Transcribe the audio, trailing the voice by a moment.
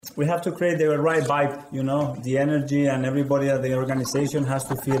We have to create the right vibe, the energy, and everybody at the organization has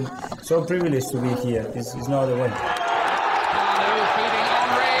to feel so privileged to be here. It's no other way.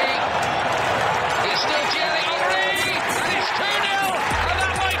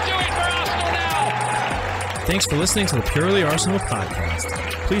 Thanks for listening to the Purely Arsenal podcast.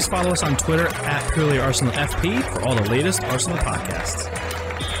 Please follow us on Twitter at PurelyArsenalFP for all the latest Arsenal podcasts.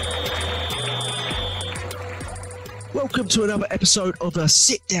 Welcome to another episode of a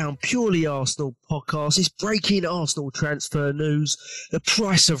sit-down Purely Arsenal podcast. It's breaking Arsenal transfer news, the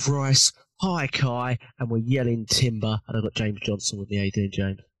price of rice, hi Kai, and we're yelling timber. And I've got James Johnson with me. How you doing,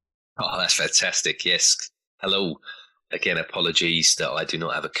 James? Oh, that's fantastic. Yes. Hello. Again, apologies that I do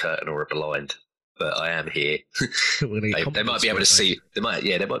not have a curtain or a blind, but I am here. They might be able to see. They might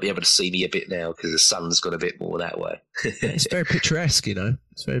be able to see me a bit now because the sun's gone a bit more that way. It's very picturesque,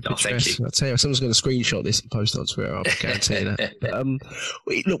 It's very picturesque. Thank you. I'll tell you, someone's going to screenshot this and post it on Twitter. I'll guarantee you that.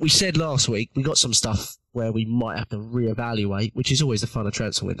 But, we said last week we got some stuff where we might have to reevaluate, which is always the fun of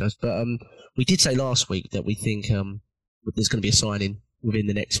transfer windows. But we did say last week that we think there's going to be a signing within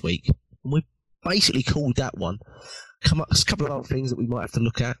the next week, and we basically called that one. Come up a couple of other things that we might have to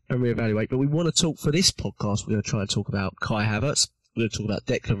look at and reevaluate, but we want to talk for this podcast. We're going to try and talk about Kai Havertz. We're going to talk about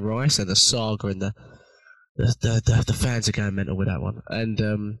Declan Rice and the saga, and the fans are going mental with that one. And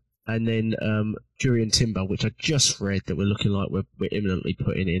then Jurrien Timber, which I just read that we're looking like we're imminently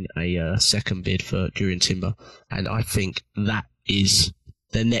putting in a second bid for Jurrien Timber, and I think that is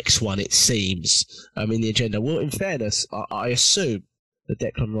the next one. It seems in the agenda. Well, in fairness, I assume the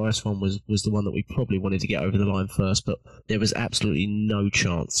Declan Rice one was the one that we probably wanted to get over the line first, but there was absolutely no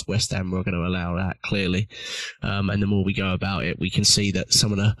chance West Ham were going to allow that, clearly. And the more we go about it, we can see that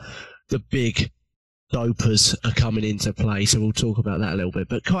some of the big dopers are coming into play, so we'll talk about that a little bit.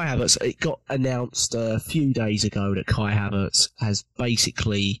 But Kai Havertz, it got announced a few days ago that Kai Havertz has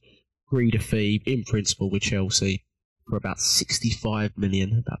basically agreed a fee, in principle, with Chelsea for about 65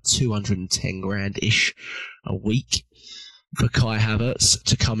 million, about 210 grand-ish a week, for Kai Havertz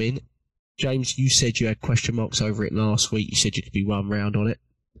to come in. James, you said you had question marks over it last week. You said you could be one round on it.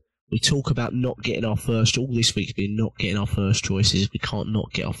 We talk about not getting our first. All this week's been not getting our first choices. We can't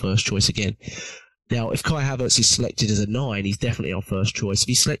not get our first choice again. Now, if Kai Havertz is selected as a 9, he's definitely our first choice. If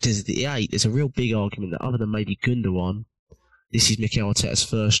he's selected as the 8, there's a real big argument that other than maybe Gundogan, this is Mikel Arteta's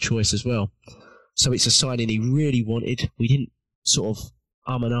first choice as well. So it's a signing he really wanted. We didn't sort of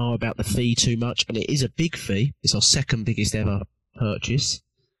and ah about the fee too much, and it is a big fee. It's our second biggest ever purchase.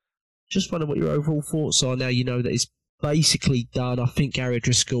 Just wondering what your overall thoughts are now you know that it's basically done. I think Gary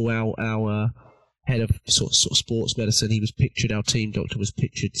Driscoll, our head of sort of sports medicine, our team doctor was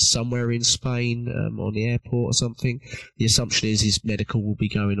pictured somewhere in Spain on the airport or something. The assumption is his medical will be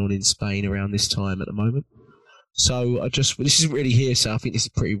going on in Spain around this time at the moment. So this isn't really here, so I think this is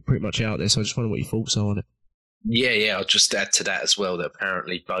pretty much out there. So I just wonder what your thoughts are on it. Yeah, I'll just add to that as well that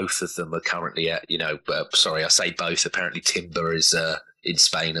apparently both of them are currently at, I say both, apparently Timber is in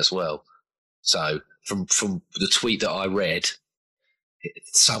Spain as well. So from the tweet that I read,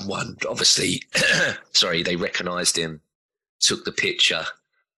 someone obviously, they recognised him, took the picture,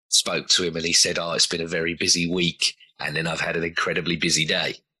 spoke to him, and he said, it's been a very busy week, and then I've had an incredibly busy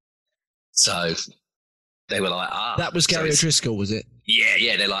day. So they were like, That was Gary O'Driscoll, was it?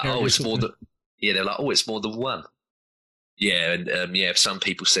 Yeah, they're like, it's more than... Yeah, they're like, it's more than one. Yeah, and some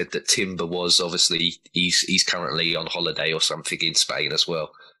people said that Timber was obviously he's currently on holiday or something in Spain as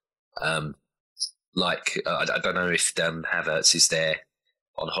well. I don't know if Havertz is there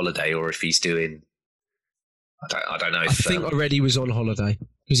on holiday or if he's doing. I don't know. I think already he was on holiday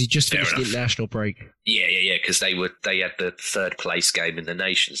because he just finished the international break. Yeah, because they had the third place game in the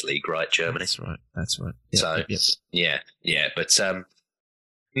Nations League, right? Germany. That's right. Yeah, but.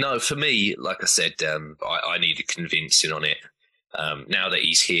 No, for me, like I said, I needed convincing on it. Now that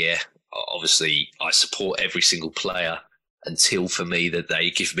he's here, obviously I support every single player until, for me, that they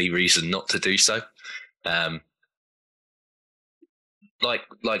give me reason not to do so.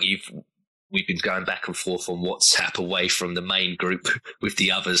 We've been going back and forth on WhatsApp away from the main group with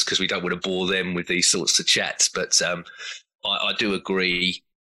the others because we don't want to bore them with these sorts of chats. But I do agree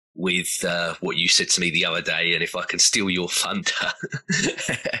with what you said to me the other day, and if I can steal your thunder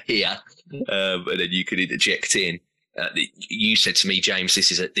here, and then you could interject in. You said to me, James,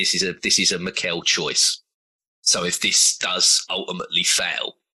 this is a Mikel choice. So if this does ultimately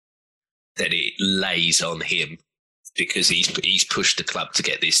fail, then it lays on him because he's pushed the club to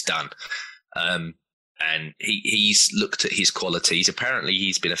get this done. And he's looked at his qualities. Apparently,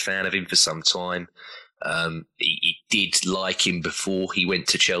 he's been a fan of him for some time. He did like him before he went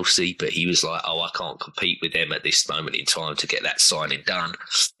to Chelsea, but he was like, I can't compete with them at this moment in time to get that signing done.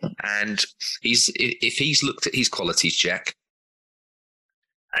 And if he's looked at his qualities, Jack,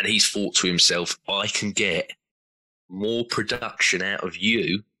 and he's thought to himself, I can get more production out of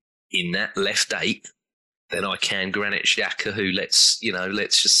you in that left 8 than I can Granit Xhaka, who let's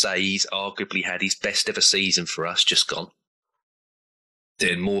just say he's arguably had his best ever season for us just gone.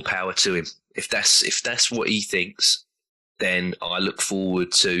 Then more power to him. If that's what he thinks, then I look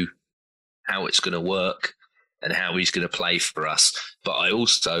forward to how it's going to work and how he's going to play for us. But I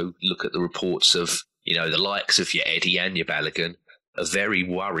also look at the reports of, the likes of your Eddie and your Balogun are very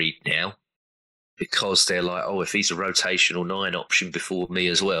worried now because they're like, if he's a rotational 9 option before me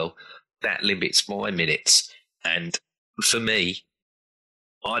as well, that limits my minutes. And for me,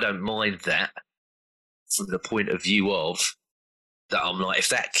 I don't mind that from the point of view of that I'm like, if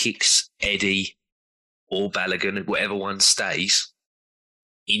that kicks Eddie or Balogun, whatever one stays,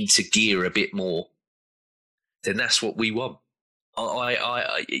 into gear a bit more, then that's what we want. I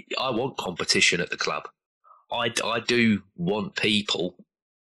want competition at the club. I do want people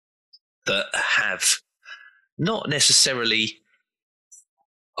that have not necessarily,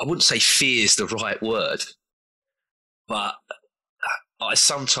 I wouldn't say fear is the right word, but I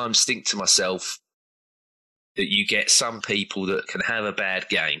sometimes think to myself that you get some people that can have a bad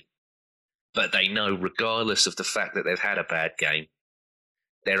game, but they know regardless of the fact that they've had a bad game,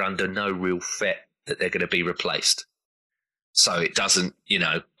 they're under no real threat that they're going to be replaced. So it doesn't,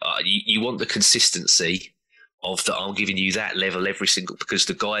 you want the consistency of that I'm giving you that level every single, because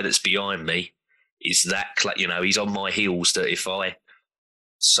the guy that's behind me is that, he's on my heels that if I,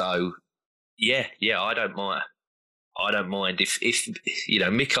 so yeah, I don't mind. I don't mind if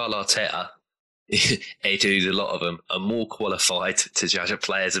Mikel Arteta, Edu, a lot of them are more qualified to judge a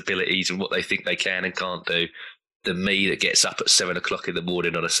player's abilities and what they think they can and can't do than me that gets up at 7 o'clock in the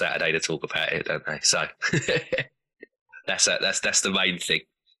morning on a Saturday to talk about it, don't they? So that's the main thing.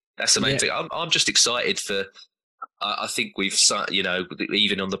 That's the main thing. I'm just excited for. I think we've,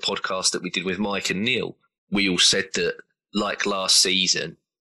 even on the podcast that we did with Mike and Neil, we all said that, like last season,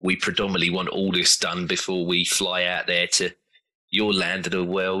 we predominantly want all this done before we fly out there to your land of the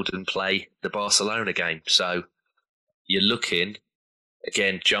world and play the Barcelona game. So you're looking,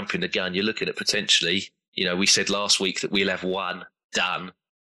 again, jumping the gun, you're looking at potentially, we said last week that we'll have 1 done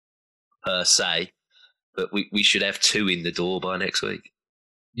per se, but we should have 2 in the door by next week.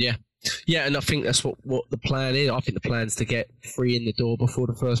 Yeah. Yeah, and I think that's what the plan is. I think the plan's to get 3 in the door before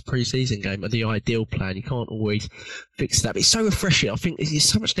the first pre-season game. The ideal plan. You can't always fix that. But it's so refreshing. I think there's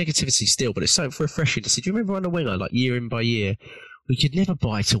so much negativity still, but it's so refreshing to see. Do you remember on the winger, like year in by year, we could never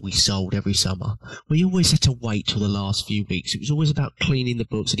buy till we sold every summer. We always had to wait till the last few weeks. It was always about cleaning the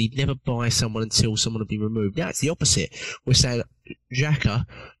books, and he'd never buy someone until someone had been removed. Now it's the opposite. We're saying, Xhaka,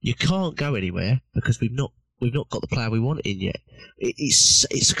 you can't go anywhere because we've not got the player we want in yet.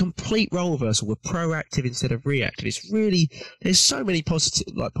 It's a complete role reversal. We're proactive instead of reactive. It's really, there's so many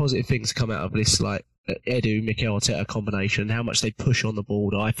positive things come out of this, like Edu, Mikel Arteta combination, how much they push on the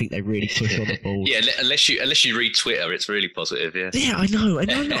board. I think they really push on the board. Yeah, unless you read Twitter, it's really positive. Yeah. Yeah, I know,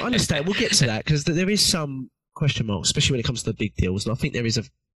 and I understand. We'll get to that because there is some question marks, especially when it comes to the big deals. And I think there is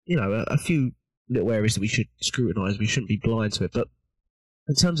a few little areas that we should scrutinise. We shouldn't be blind to it, but.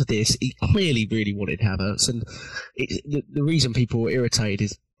 In terms of this, he clearly really wanted Havertz, and the reason people were irritated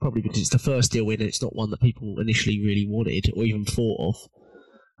is probably because it's the first deal in, and it's not one that people initially really wanted or even thought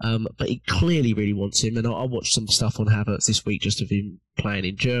of. But he clearly really wants him, and I watched some stuff on Havertz this week just of him playing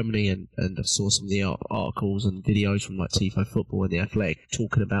in Germany, and I saw some of the articles and videos from like Tifo Football and The Athletic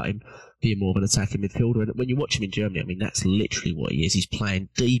talking about him being more of an attacking midfielder. And when you watch him in Germany, I mean, that's literally what he is. He's playing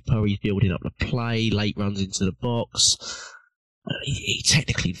deeper, he's building up the play, late runs into the box. He's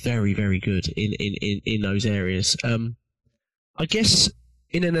technically very, very good in those areas. I guess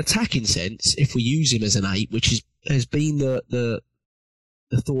in an attacking sense, if we use him as an 8, which has been the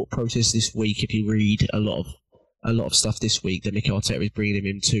thought process this week, if you read a lot of stuff this week, that Mikel Arteta is bringing him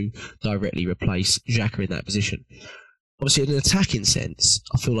in to directly replace Xhaka in that position. Obviously, in an attacking sense,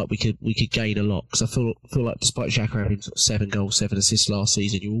 I feel like we could gain a lot, because I feel like despite Xhaka having 7 goals, 7 assists last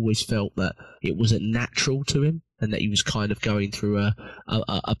season, you always felt that it wasn't natural to him, and that he was kind of going through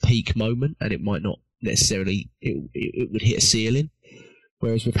a peak moment, and it might not necessarily it would hit a ceiling.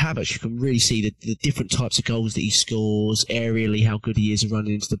 Whereas with Havertz, you can really see the different types of goals that he scores, aerially, how good he is at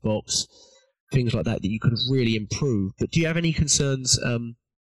running into the box, things like that you could have really improved. But do you have any concerns?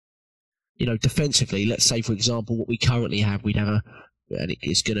 Defensively, let's say, for example, what we currently have, we'd have and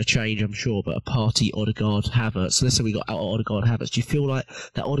it's going to change, I'm sure, but a Partey, Odegaard, Havertz. So let's say we got Odegaard, Havertz. Do you feel like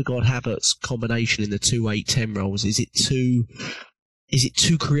that Odegaard, Havertz combination in the 2-8-10 roles, is it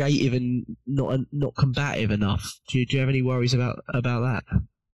too creative and not combative enough? Do you have any worries about that?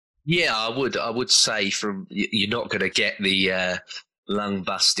 Yeah, I would say you're not going to get the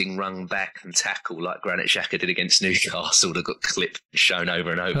lung-busting run back and tackle like Granit Xhaka did against Newcastle that got clip shown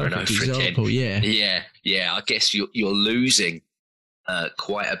over and over and over example, again. Yeah. Yeah. I guess you're losing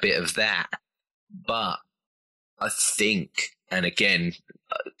quite a bit of that, but I think, and again,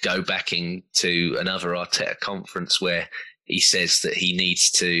 go back into another Arteta conference where he says that he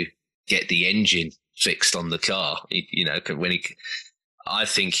needs to get the engine fixed on the car. I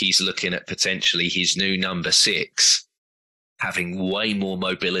think he's looking at potentially his new number 6 having way more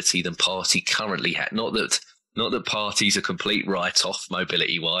mobility than Partey currently had. Not that Partey's a complete write-off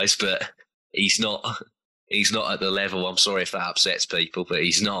mobility-wise, but he's not at the level. I'm sorry if that upsets people, but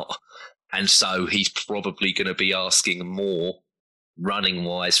he's not. And so he's probably going to be asking more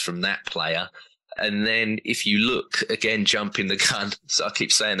running-wise from that player. And then if you look, again, jumping the gun, so I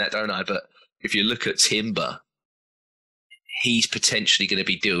keep saying that, don't I? But if you look at Timber, he's potentially going to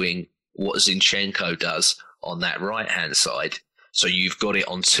be doing what Zinchenko does on that right-hand side. So you've got it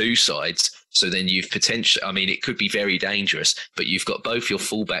on two sides. So then you've potentially, I mean, it could be very dangerous, but you've got both your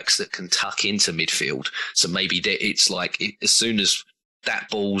fullbacks that can tuck into midfield. So maybe it's like as soon as that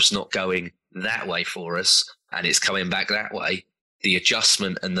ball's not going that way for us and it's coming back that way, the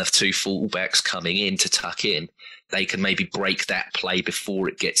adjustment and the two fullbacks coming in to tuck in, they can maybe break that play before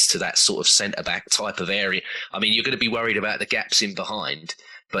it gets to that sort of centre-back type of area. I mean, you're going to be worried about the gaps in behind,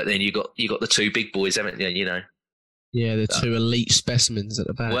 but then you got the two big boys, haven't you? You know. Yeah, the two elite specimens at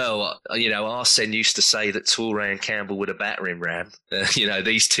the back. Well, Arsene used to say that Toure and Campbell were a battering ram.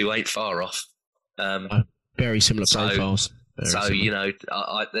 These two ain't far off. Very similar profiles.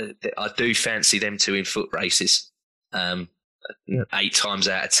 I do fancy them two in foot races. 8 times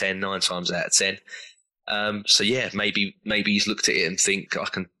out of 10, 9 times out of 10. Maybe he's looked at it and think I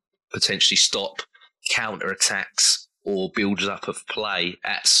can potentially stop counter attacks or build up of play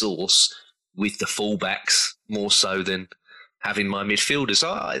at source with the fullbacks more so than having my midfielders.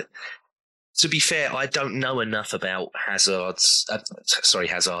 To be fair, I don't know enough about Hazard. I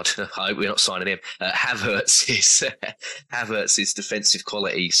hope we're not signing him. Havertz's defensive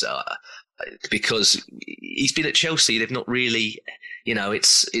qualities, because he's been at Chelsea. They've not really,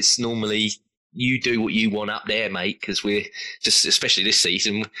 it's normally you do what you want up there, mate, because we're just, especially this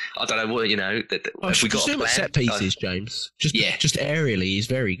season, I don't know what, have we got a plan? Set pieces, James. Just aerially, he's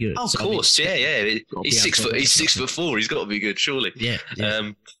very good. Oh, of course, yeah. He's 6 foot. He's 6'4". He's got to be good, surely. Yeah.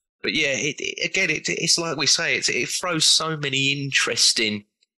 But yeah, it's like we say, it throws so many interesting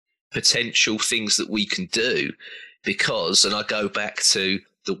potential things that we can do because, and I go back to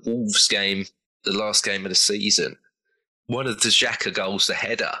the Wolves game, the last game of the season, one of the Xhaka goals, the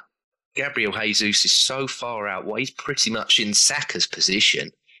header, Gabriel Jesus is so far out. Well, he's pretty much in Saka's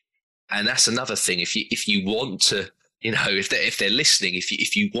position. And that's another thing. If you want to, if they're listening,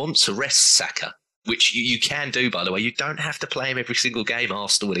 if you want to rest Saka, which you can do, by the way, you don't have to play him every single game,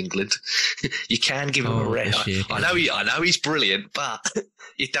 Arsenal and England. You can give him a rest. I know he's brilliant, but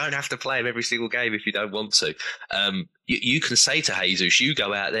you don't have to play him every single game if you don't want to. You can say to Jesus, you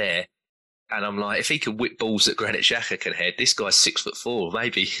go out there, and I'm like, if he can whip balls that Granit Xhaka can head, this guy's 6'4",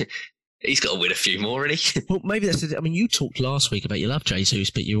 maybe he's got to win a few more, isn't he? Well, maybe that's it. I mean, you talked last week about you love Jesus,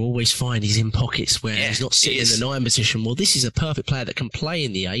 but you always find he's in pockets where he's not sitting in the 9 position. Well, this is a perfect player that can play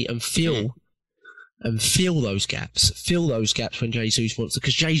in the 8 and fill those gaps. Fill those gaps when Jesus wants to,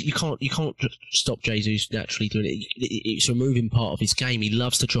 because you can't stop Jesus naturally doing it. It's a moving part of his game. He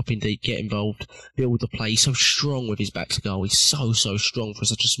loves to drop in deep, get involved, build the play. He's so strong with his back to goal. He's so strong for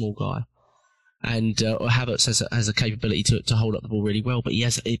such a small guy. And Havertz has a capability to hold up the ball really well, but he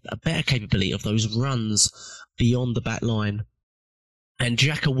has a better capability of those runs beyond the back line. And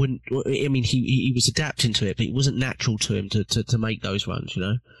Xhaka wouldn't. I mean, he was adapting to it, but it wasn't natural to him to make those runs,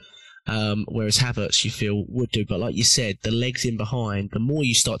 Whereas Havertz, you feel, would do. But like you said, the legs in behind, the more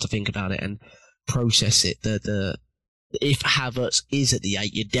you start to think about it and process it, if Havertz is at the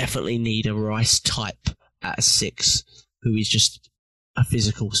 8, you definitely need a Rice type at a 6 who is just a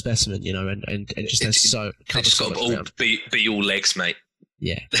physical specimen, and just has so... They just got to be all legs, mate.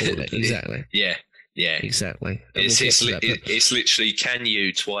 Yeah, exactly. Yeah, exactly. It's literally, can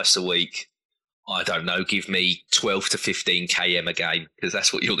you twice a week, I don't know, give me 12 to 15 km a game, because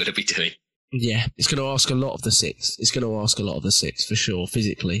that's what you're going to be doing. Yeah, it's going to ask a lot of the 6. It's going to ask a lot of the 6, for sure,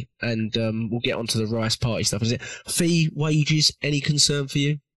 physically. And we'll get onto the Rice party stuff. Is it fee, wages, any concern for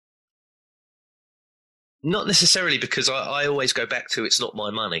you? Not necessarily, because I always go back to it's not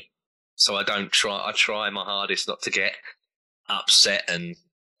my money. So I try my hardest not to get upset and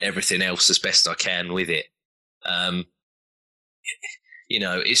everything else as best I can with it.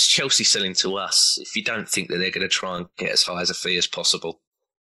 It's Chelsea selling to us. If you don't think that they're going to try and get as high as a fee as possible,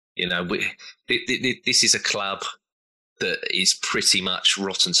 this is a club that is pretty much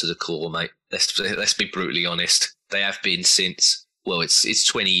rotten to the core, mate. Let's be brutally honest. They have been since, it's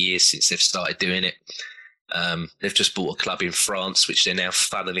 20 years since they've started doing it. They've just bought a club in France, which they're now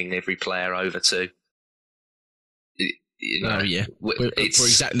funneling every player over to. For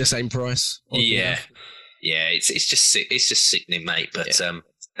exactly the same price. Yeah, it's just sick. It's just sickening, mate. But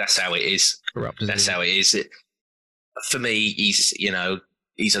that's how it is. Corrupt, that's how it is. For me, he's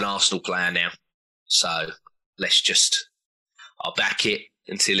an Arsenal player now. So I'll back it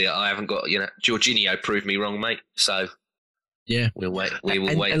until I haven't got. Jorginho proved me wrong, mate. So yeah, we'll wait. We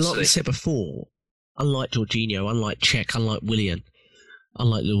will wait. And like we said before, unlike Jorginho, unlike Cech, unlike Willian,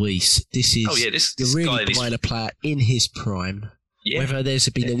 unlike Luis, this is the really buying a player in his prime. Yeah. Whether there's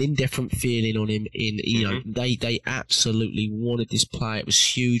been an indifferent feeling on him they absolutely wanted this player. It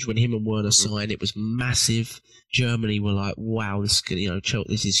was huge when him and Werner signed. It was massive. Germany were like, wow, this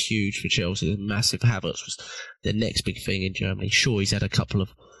is huge for Chelsea. Massive. Havertz was the next big thing in Germany. Sure, he's had a couple of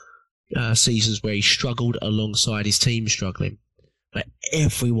seasons where he struggled alongside his team struggling. But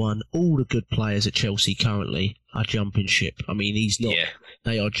everyone, all the good players at Chelsea currently are jumping ship. I mean, he's not. Yeah.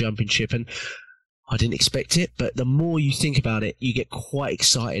 They are jumping ship. And I didn't expect it, but the more you think about it, you get quite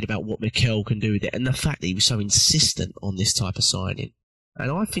excited about what Mikel can do with it. And the fact that he was so insistent on this type of signing. And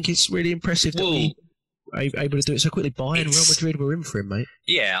I think it's really impressive that we were able to do it so quickly. Bayern, Real Madrid were in for him, mate.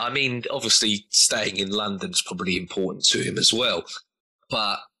 Yeah, I mean, obviously staying in London's probably important to him as well.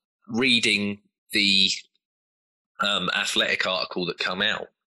 But reading the Athletic article that come out,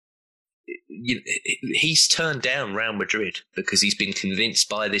 he's turned down Real Madrid because he's been convinced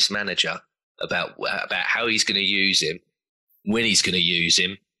by this manager about how he's going to use him, when he's going to use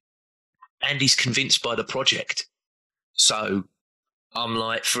him, and he's convinced by the project. So I'm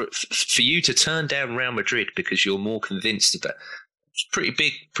like, for you to turn down Real Madrid because you're more convinced of that, it's pretty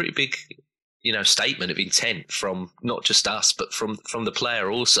big, statement of intent from not just us, but from the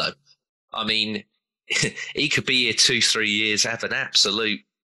player also. I mean, he could be here 2-3 years, have an absolute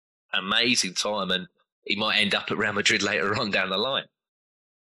amazing time, and he might end up at Real Madrid later on down the line.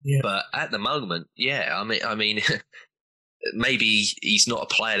 Yeah. But at the moment, I mean, maybe he's not a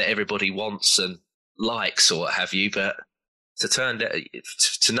player that everybody wants and likes or what have you. But to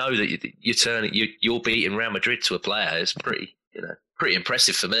know that you're beating Real Madrid to a player is pretty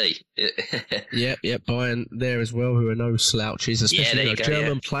impressive for me. Yeah, Bayern there as well, who are no slouches, especially a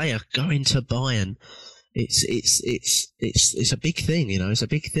German player going to Bayern. It's a big thing, It's a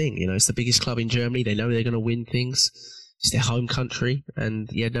big thing, It's the biggest club in Germany. They know they're going to win things. It's their home country, and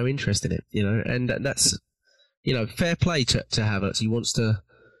he had no interest in it, And that's, fair play to Havertz. He wants to,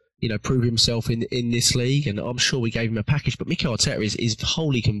 prove himself in this league, and I'm sure we gave him a package. But Mikel Arteta is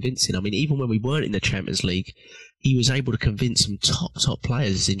wholly convincing. I mean, even when we weren't in the Champions League, he was able to convince some top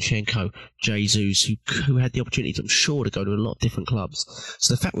players, Zinchenko, Jesus, who had the opportunity, I'm sure, to go to a lot of different clubs.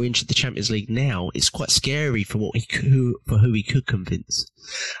 So the fact we're into the Champions League now is quite scary for who he could convince.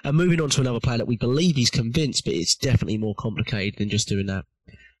 And moving on to another player that we believe he's convinced, but it's definitely more complicated than just doing that.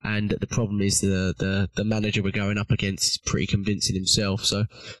 And the problem is the manager we're going up against is pretty convincing himself. So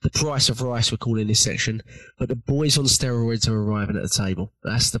the price of rice, we're calling this section. But the boys on steroids are arriving at the table.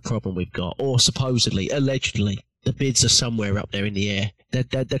 That's the problem we've got. Or supposedly, allegedly, the bids are somewhere up there in the air.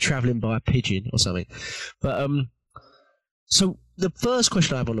 They're travelling by a pigeon or something. But so the first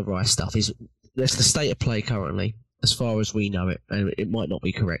question I have on the rice stuff is, that's the state of play currently, as far as we know it. And it might not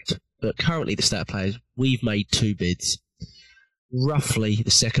be correct. But currently the state of play is we've made 2 bids. Roughly,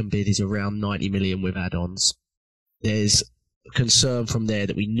 the second bid is around 90 million with add-ons. There's concern from there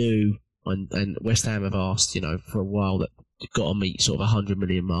that we knew, and West Ham have asked, for a while, that you've got to meet sort of 100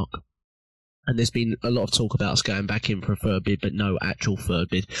 million mark. And there's been a lot of talk about us going back in for a third bid, but no actual third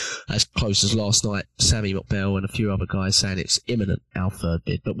bid. As close as last night, Sammy McBell and a few other guys saying it's imminent, our third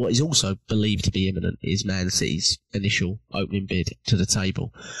bid. But what is also believed to be imminent is Man City's initial opening bid to the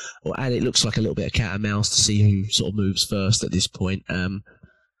table. And it looks like a little bit of cat and mouse to see who sort of moves first at this point.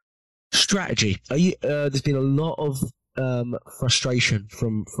 Strategy. There's been a lot of frustration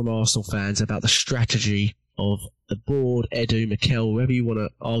from Arsenal fans about the strategy of the board, Edu, Mikel, whoever you want to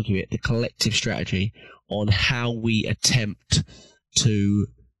argue it, the collective strategy on how we attempt to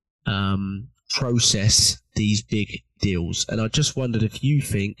process these big deals. And I just wondered if you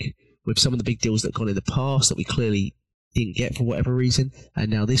think, with some of the big deals that have gone in the past that we clearly didn't get for whatever reason,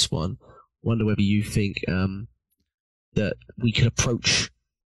 and now this one, Wonder whether you think that we could approach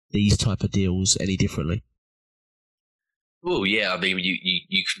these type of deals any differently. Oh yeah, I mean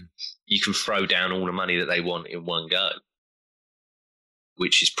you can throw down all the money that they want in one go,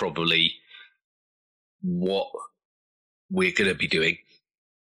 which is probably what we're going to be doing.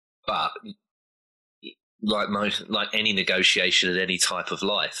 But like any negotiation in any type of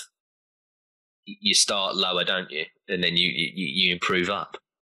life, you start lower, don't you? And then you improve up.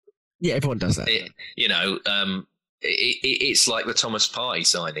 Yeah, everyone does that. It's like the Thomas Partey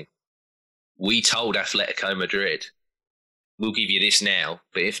signing. We told Atletico Madrid, we'll give you this now,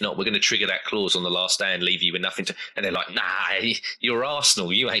 but if not, we're going to trigger that clause on the last day and leave you with nothing to. And they're like, nah, you're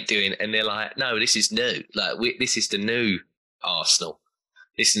Arsenal, you ain't doing. And they're like, no, this is new. Like this is the new Arsenal.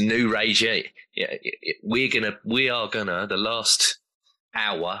 This is the new regime. Yeah, we are gonna the last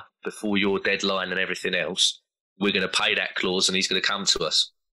hour before your deadline and everything else, we're going to pay that clause, and he's going to come to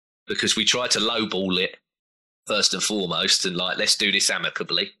us because we tried to lowball it first and foremost, and like let's do this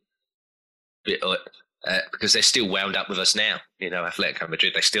amicably. Because they're still wound up with us now. Atletico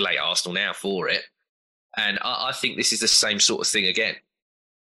Madrid, they still hate Arsenal now for it. And I think this is the same sort of thing again.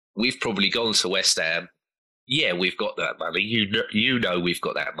 We've probably gone to West Ham. Yeah, we've got that money. You know we've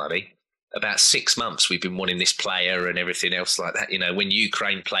got that money. About 6 months we've been wanting this player and everything else like that. When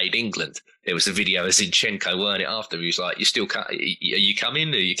Ukraine played England, there was a video of Zinchenko, weren't it, after? He was like, are you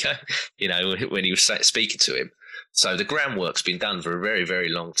coming? Are you when he was speaking to him. So the groundwork's been done for a very, very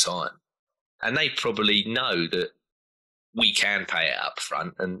long time. And they probably know that we can pay it up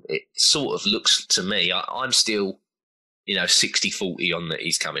front. And it sort of looks to me, I'm still, 60-40 on that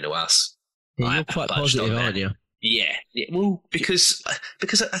he's coming to us. Yeah, you're quite positive, aren't you? Yeah. Well, because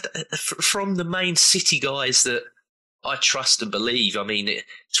from the main City guys that I trust and believe, I mean,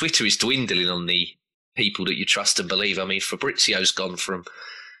 Twitter is dwindling on the people that you trust and believe. I mean, Fabrizio's gone from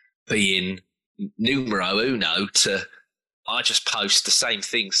being numero uno to I just post the same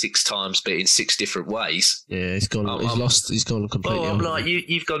thing 6 times, but in 6 different ways. Yeah, he's gone. He's gone completely. Oh, I'm like,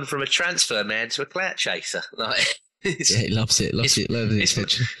 you've gone from a transfer man to a clout chaser. Like, yeah, he loves it. Loves it.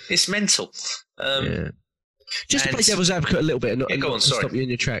 It's mental. Yeah. Just to play devil's advocate a little bit, and go on, stop you in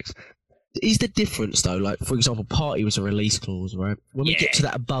your tracks. Is the difference though? Like, for example, Partey was a release clause, right? When we get to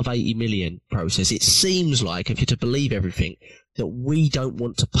that above 80 million process, it seems like, if you're to believe everything, that we don't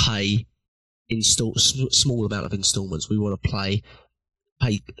want to pay small amount of instalments. We want to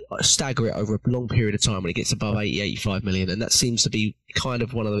stagger it over a long period of time when it gets above 80, 85 million. And that seems to be kind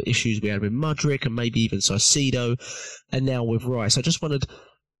of one of the issues we had with Mudryk and maybe even Caicedo, and now with Rice. I just wondered,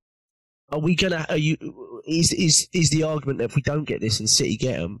 is the argument that if we don't get this and City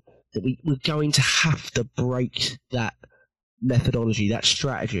get them, that we're going to have to break that methodology, that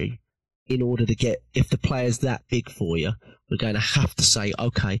strategy, in order to get, if the player's that big for you, we're going to have to say,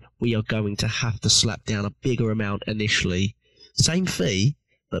 okay, we are going to have to slap down a bigger amount initially, same fee,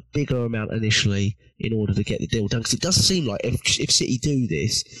 but bigger amount initially in order to get the deal done. Because it does seem like if City do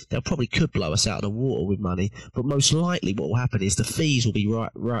this, they'll probably could blow us out of the water with money, but most likely what will happen is the fees will be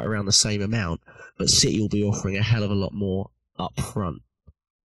right around the same amount, but City will be offering a hell of a lot more up front.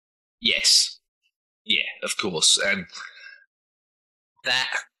 Yes. Yeah, of course. And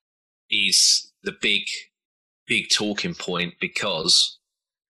that is the big talking point, because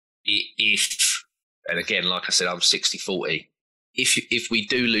if, and again, like I said, I'm 60-40, if we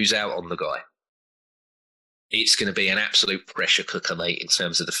do lose out on the guy, it's going to be an absolute pressure cooker, mate, in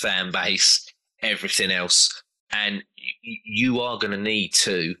terms of the fan base, everything else. And you are going to need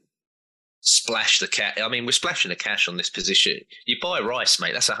to splash the cash. I mean, we're splashing the cash on this position. You buy Rice,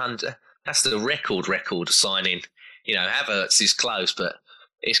 mate, that's the record signing. Havertz is close, but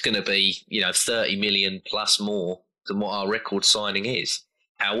it's going to be, 30 million plus more than what our record signing is.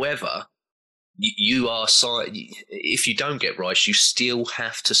 However, if you don't get Rice, you still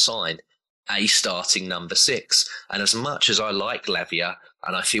have to sign a starting number 6. And as much as I like Lavia,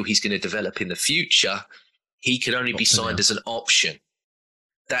 and I feel he's going to develop in the future, he can only be signed as an option.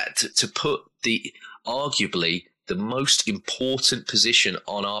 That to put arguably the most important position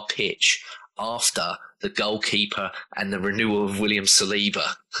on our pitch after the goalkeeper and the renewal of William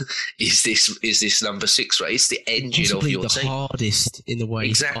Saliba is this number 6, right? It's the engine possibly of your team. The hardest in the way.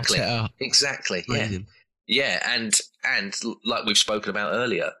 Exactly. Yeah. Him. Yeah, and like we've spoken about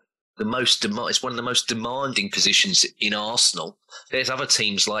earlier, it's one of the most demanding positions in Arsenal. There's other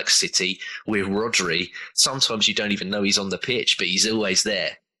teams like City with Rodri. Sometimes you don't even know he's on the pitch, but he's always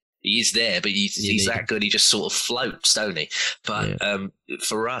there. He is there, but he's that good. He just sort of floats, don't he? But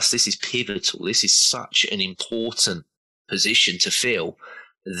for us, this is pivotal. This is such an important position to fill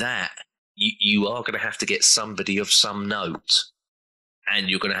that you are going to have to get somebody of some note. and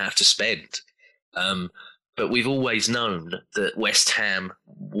you're going to have to spend. But we've always known that West Ham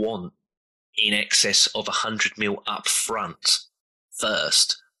want in excess of 100 mil up front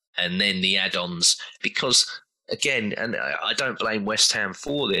first, and then the add-ons. Because, again, and I don't blame West Ham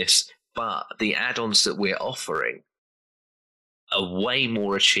for this, but the add-ons that we're offering are way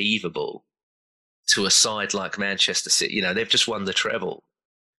more achievable to a side like Manchester City. You know, they've just won the treble.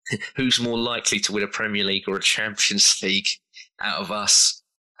 Who's more likely to win a Premier League or a Champions League out of us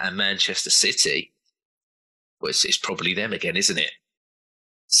and Manchester City? Well, it's probably them again, isn't it?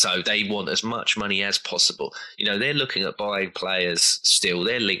 So they want as much money as possible. You know, they're looking at buying players still.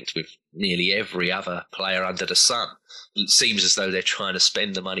 They're linked with nearly every other player under the sun. It seems as though they're trying to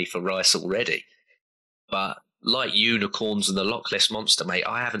spend the money for Rice already. But like unicorns and the Loch Ness Monster, mate,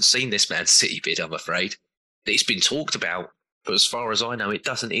 I haven't seen this Man City bid, I'm afraid. It's been talked about, but as far as I know, it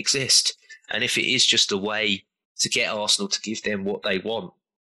doesn't exist. And if it is just a way to get Arsenal to give them what they want,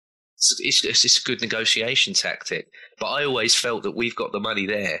 it's a good negotiation tactic. But I always felt that we've got the money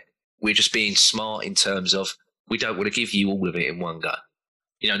there. We're just being smart in terms of we don't want to give you all of it in one go.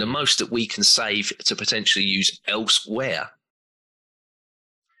 You know, the most that we can save to potentially use elsewhere,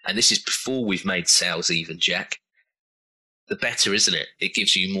 and this is before we've made sales even, Jack, the better, isn't it? It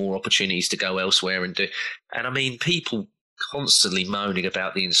gives you more opportunities to go elsewhere and do. And I mean, people constantly moaning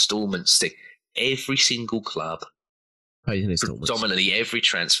about the instalments thing. Every single club, predominantly every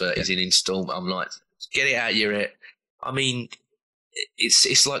transfer is in instalment. I'm like, get it out your head. I mean,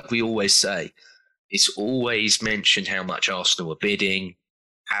 it's like we always say. It's always mentioned how much Arsenal are bidding,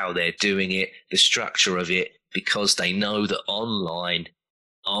 how they're doing it, the structure of it, because they know that online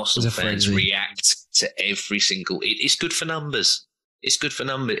Arsenal fans react to every single. It's good for numbers. It's good for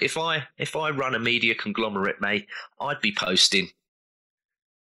numbers. If I run a media conglomerate, mate, I'd be posting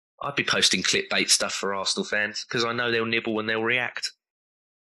clickbait stuff for Arsenal fans because I know they'll nibble and they'll react.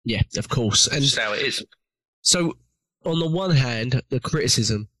 Yeah, of course. And that's how it is. So, on the one hand, the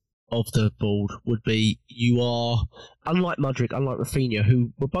criticism of the board would be you are, unlike Mudryk, unlike Rafinha,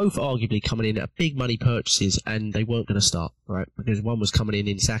 who were both arguably coming in at big money purchases and they weren't going to start, right? Because one was coming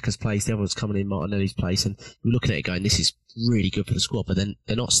in Saka's place, the other was coming in Martinelli's place, and you're looking at it going, this is really good for the squad, but then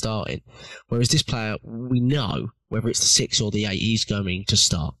they're not starting. Whereas this player, we know, whether it's the 6 or the 8, he's going to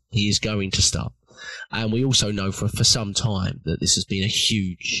start. He is going to start. And we also know for some time that this has been a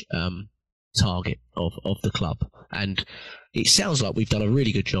huge target of the club. And it sounds like we've done a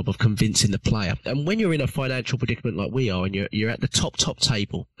really good job of convincing the player. And when you're in a financial predicament like we are, and you're at the top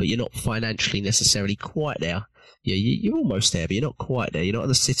table, but you're not financially necessarily quite there. Yeah, you're almost there, but you're not quite there. You're not at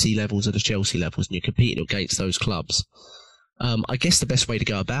the City levels or the Chelsea levels, and you're competing against those clubs. I guess the best way to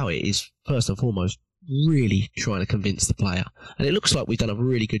go about it is, first and foremost, really trying to convince the player. And it looks like we've done a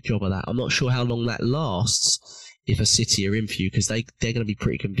really good job of that. I'm not sure how long that lasts if a City are in for you, because they're going to be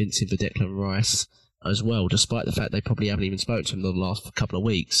pretty convincing for Declan Rice as well, despite the fact they probably haven't even spoken to him in the last couple of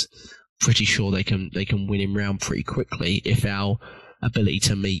weeks. Pretty sure they can win him round pretty quickly if our ability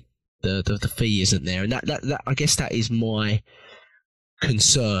to meet the fee isn't there. And that I guess that is my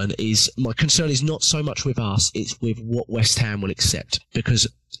concern. My concern is not so much with us, it's with what West Ham will accept. Because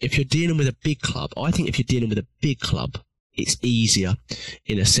if you're dealing with a big club, I think if you're dealing with a big club, it's easier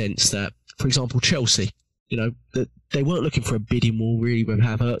in a sense that, for example, Chelsea, you know, that they weren't looking for a bidding war really with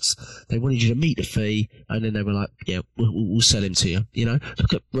Havertz. They wanted you to meet the fee, and then they were like, yeah, we'll sell him to you. You know,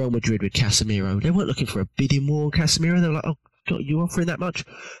 look at Real Madrid with Casemiro. They weren't looking for a bidding war on Casemiro. They were like, oh, God, you offering that much?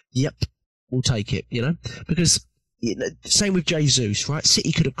 Yep, we'll take it, you know? Because, you know, same with Jesus, right?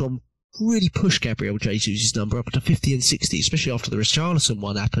 City could have really pushed Gabriel Jesus' number up to 50 and 60, especially after the Richarlison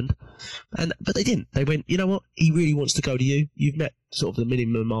one happened. But they didn't. They went, you know what? He really wants to go to you. You've met sort of the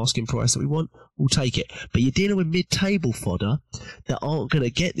minimum asking price that we want. We'll take it. But you're dealing with mid-table fodder that aren't going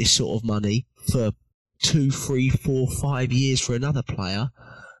to get this sort of money for 2, 3, 4, 5 years for another player.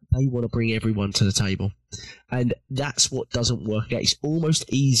 They want to bring everyone to the table. And that's what doesn't work out. It's almost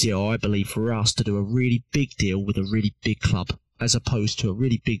easier, I believe, for us to do a really big deal with a really big club, as opposed to a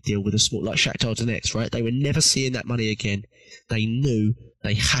really big deal with a small, like Shakhtar Donetsk, right? They were never seeing that money again. They knew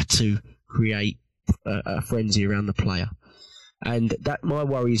they had to create a frenzy around the player. And that my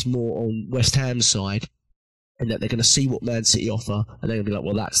worry is more on West Ham's side, and that they're going to see what Man City offer, and they're going to be like,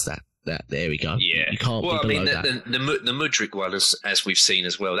 well, that's that. There we go. Yeah. You can't be below that. The Mudryk one, as we've seen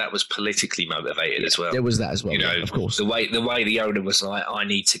as well, that was politically motivated as well. There was that as well, you know, of course. The way the owner was like, I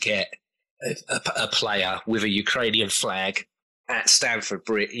need to get a player with a Ukrainian flag at Stamford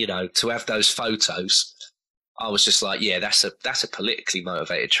Bridge, you know, to have those photos. I was just like, yeah, that's a politically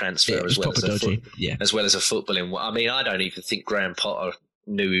motivated transfer as well as a footballing one. I mean, I don't even think Graham Potter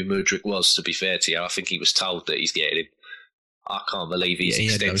knew who Mudryk was, to be fair to you. I think he was told that he's getting him. I can't believe he's he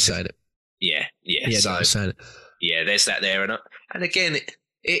had extended. no say in it. Yeah. He had no say in it. Yeah, there's that there, and again,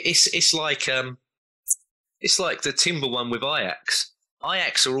 it's like the Timber one with Ajax.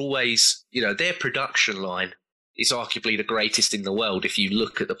 Ajax are always, their production line is arguably the greatest in the world if you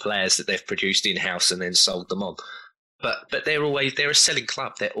look at the players that they've produced in house and then sold them on. But they're a selling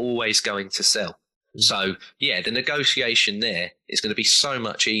club. They're always going to sell. So yeah, the negotiation there is going to be so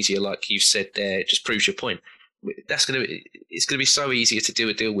much easier. Like you've said there, it just proves your point. It's going to be so easier to do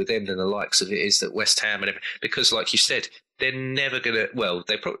a deal with them than the likes of it is that West Ham and everything, because like you said, they're never going to. Well,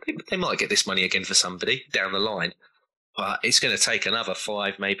 they might get this money again for somebody down the line, but it's going to take another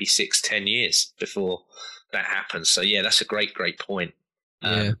 5, maybe 6, 10 years before that happens. So yeah, that's a great point.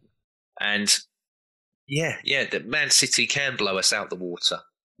 And that Man City can blow us out the water,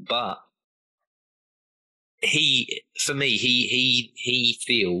 but he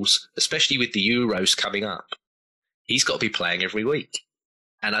feels, especially with the Euros coming up, he's got to be playing every week.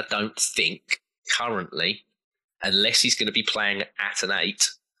 And I don't think currently, unless he's going to be playing at an 8,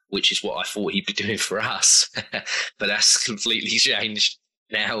 which is what I thought he'd be doing for us, but that's completely changed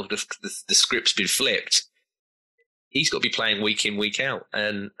now. The script's been flipped. He's got to be playing week in, week out.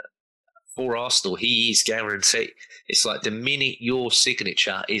 And for Arsenal, he is guaranteed. It's like the minute your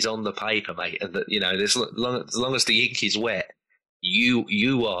signature is on the paper, mate, and that, as long as the ink is wet,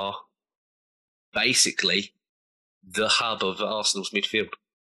 you are basically the hub of Arsenal's midfield.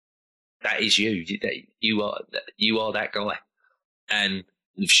 That is you. You are that guy. And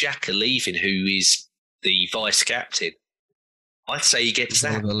with Xhaka leaving, who is the vice captain, I'd say he gets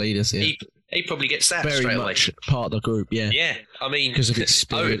that. One of the leaders, yeah. He probably gets that very straight much away. Part of the group, yeah. Yeah, I mean, because of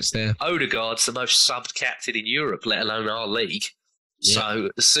experience there. Odegaard's the most subbed captain in Europe, let alone our league. Yeah. So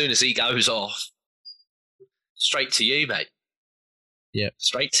as soon as he goes off, straight to you, mate. Yeah,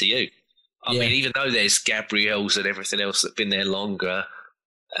 straight to you. I mean, even though there's Gabriels and everything else that've been there longer,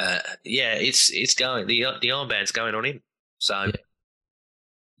 it's going. The armband's going on him. So.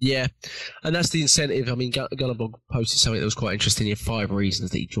 Yeah, and that's the incentive. I mean, Gullenberg posted something that was quite interesting here, 5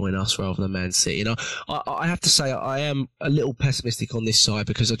 reasons that he joined us rather than Man City. I have to say I am a little pessimistic on this side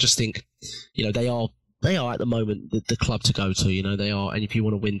because I just think, they are at the moment the club to go to. They are, and if you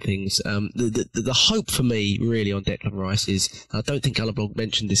want to win things, the hope for me really on Declan Rice is, I don't think Gullenberg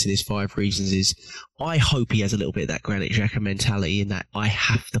mentioned this in his 5 reasons, is I hope he has a little bit of that Granit Xhaka mentality in that I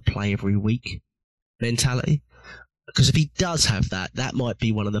have to play every week mentality. Because if he does have that, that might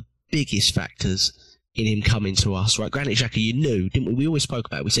be one of the biggest factors in him coming to us, right? Granit Xhaka, you knew, didn't we? We always spoke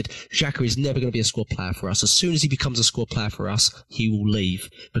about it. We said Xhaka is never going to be a squad player for us. As soon as he becomes a squad player for us, he will leave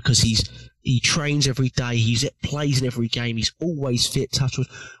because he trains every day, he plays in every game, he's always fit, touch wood,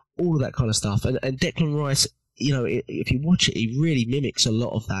 all of that kind of stuff. And Declan Rice, if you watch it, he really mimics a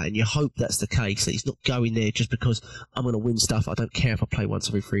lot of that, and you hope that's the case, that he's not going there just because I'm going to win stuff. I don't care if I play once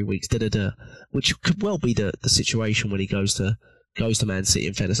every 3 weeks, which could well be the situation when he goes to Man City.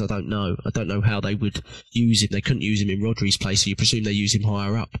 In fairness, I don't know how they would use him. They couldn't use him in Rodri's place, so you presume they use him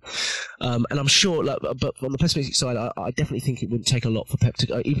higher up. And I'm sure, but on the pessimistic side, I definitely think it wouldn't take a lot for Pep to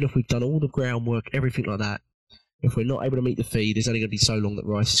go, even if we've done all the groundwork, everything like that. If we're not able to meet the fee, there's only going to be so long that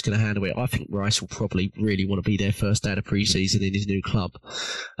Rice is going to handle it. I think Rice will probably really want to be there first day of pre-season in his new club.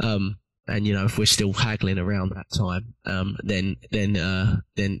 And if we're still haggling around that time, then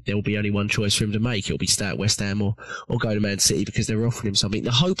there will be only one choice for him to make. It'll be stay at West Ham or go to Man City because they're offering him something.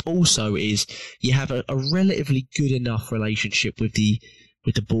 The hope also is you have a relatively good enough relationship with the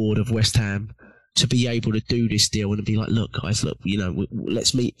board of West Ham to be able to do this deal and be like, look, guys,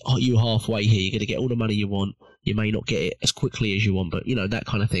 let's meet you halfway here. You're going to get all the money you want. You may not get it as quickly as you want, but, that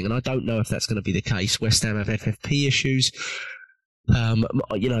kind of thing. And I don't know if that's going to be the case. West Ham have FFP issues.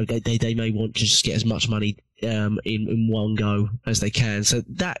 They may want to just get as much money in one go as they can. So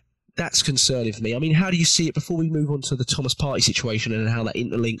that's concerning for me. I mean, how do you see it, before we move on to the Thomas Partey situation and how that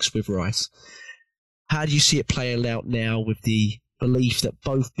interlinks with Rice? How do you see it playing out now with the belief that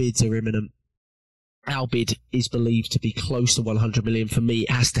both bids are imminent? Our bid is believed to be close to 100 million. For me,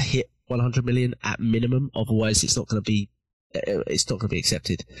 it has to hit 100 million at minimum. Otherwise, it's not going to be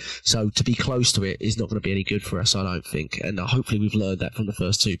accepted. So to be close to it is not going to be any good for us, I don't think. And hopefully we've learned that from the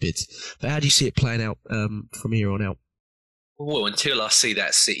first 2 bids. But how do you see it playing out from here on out? Well, until I see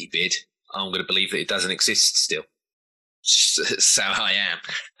that City bid, I'm going to believe that it doesn't exist still. So I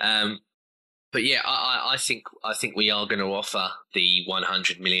am. But yeah, I think we are going to offer the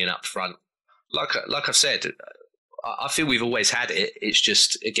 100 million up front. Like I've said, I feel we've always had it. It's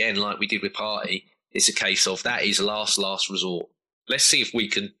just, again, like we did with Partey, it's a case of that is last resort. Let's see if we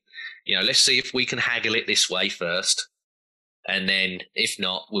can, haggle it this way first, and then if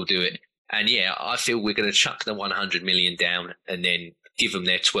not, we'll do it. And yeah, I feel we're going to chuck the 100 million down and then give them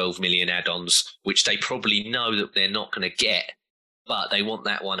their 12 million add-ons, which they probably know that they're not going to get, but they want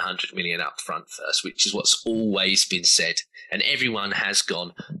that 100 million up front first, which is what's always been said. And everyone has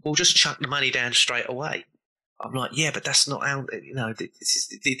gone, well, just chuck the money down straight away. I'm like, yeah, but that's not how,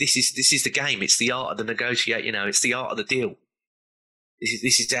 this is the game. It's the art of the negotiate, it's the art of the deal.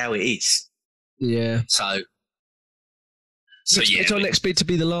 This is how it is. Yeah. So expect our next bid to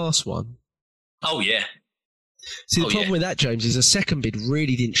be the last one. Oh, yeah. See, the problem with that, James, is the second bid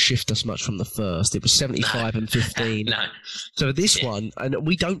really didn't shift us much from the first. It was 75 and 15. No. So this one, and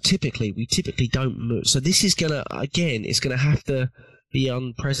we typically don't move. So this is going to, again, it's going to have to be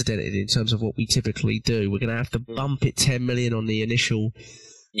unprecedented in terms of what we typically do. We're going to have to bump it 10 million on the initial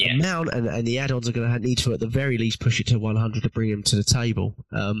amount, and the add-ons are going to need to, at the very least, push it to 100 to bring them to the table.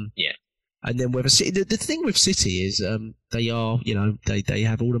 And then whether City, the thing with City is they are, they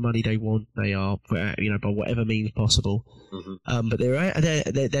have all the money they want. They are, by whatever means possible. Mm-hmm. But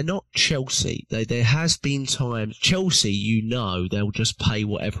they're not Chelsea. There has been times Chelsea, they'll just pay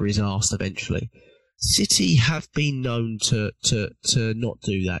whatever is asked eventually. City have been known to not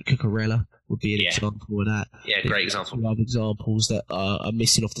do that. Cucurella would be an example of that. Yeah, great example. There's other examples that are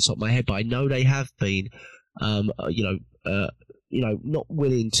missing off the top of my head, but I know they have been, not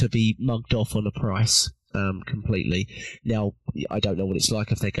willing to be mugged off on a price completely. Now, I don't know what it's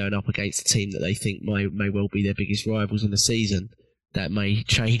like if they're going up against a team that they think may well be their biggest rivals in the season. That may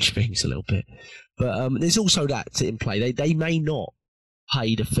change things a little bit. But there's also that in play. They may not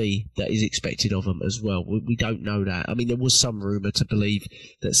pay the fee that is expected of them as well. We don't know that. I mean, there was some rumour to believe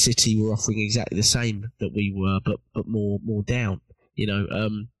that City were offering exactly the same that we were, but more down,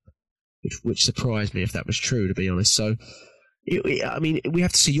 which surprised me if that was true, to be honest. So, we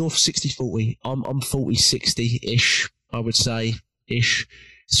have to see. You're 60-40. I'm 40-60-ish, I would say, ish.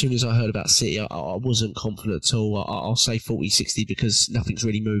 As soon as I heard about City, I wasn't confident at all. I'll say 40-60 because nothing's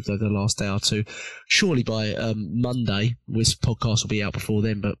really moved over the last day or two. Surely by Monday, this podcast will be out before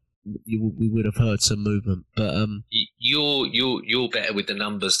then, but we would have heard some movement. But you're better with the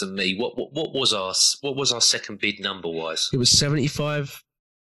numbers than me. What was our second bid number wise? It was 75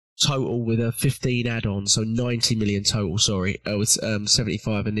 total with a 15 add-on, so 90 million total. Sorry, it was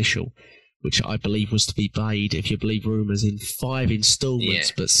 75 initial, which I believe was to be paid, if you believe rumours, in 5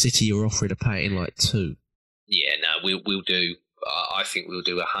 instalments. But City are offering to pay it in like 2. Yeah, no, we'll do. I think we'll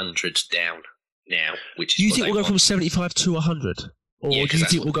do 100 down now. Which do you think we'll go from 75 to 100, or do you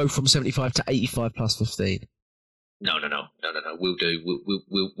think we'll go from 75 to 85 plus 15? No. We'll do.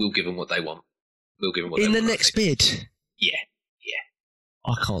 We'll give them what they want. We'll give them what in they the want next bid. Yeah.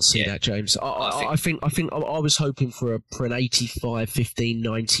 I can't see that, James. I think I was hoping for an 85, 15,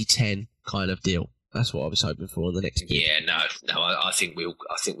 90, 10 kind of deal. That's what I was hoping for in the next bid. Yeah, no. I think we'll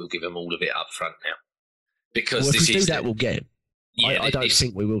give them all of it up front now, because if we do that, we'll get him. Yeah, I don't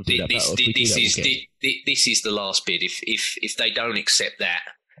think we will do that. This is the last bid. If they don't accept that,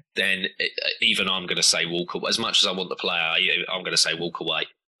 then even I'm going to say walk away. As much as I want the player, I'm going to say walk away,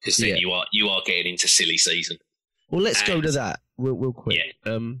 because then you are getting into silly season. Well, let's go to that real quick.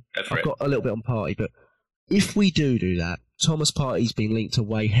 Yeah, I've got a little bit on Partey, but if we do that, Thomas Partey's been linked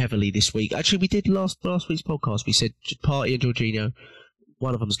away heavily this week. Actually, we did last week's podcast. We said Partey and Jorginho,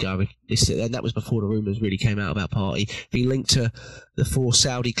 one of them's going. And that was before the rumours really came out about Partey. Being linked to the 4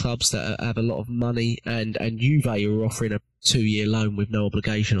 Saudi clubs that have a lot of money, and Juve are offering a 2-year loan with no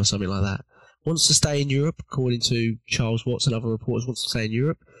obligation or something like that. Wants to stay in Europe, according to Charles Watts and other reporters, wants to stay in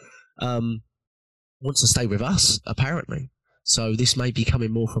Europe. Wants to stay with us, apparently. So this may be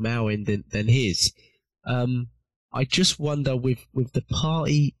coming more from our end than his. I just wonder with the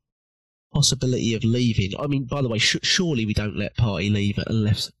Partey possibility of leaving. I mean, by the way, surely we don't let Partey leave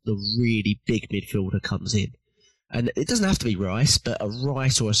unless the really big midfielder comes in. And it doesn't have to be Rice, but a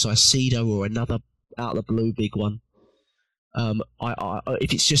Rice or a Caicedo or another out of the blue big one.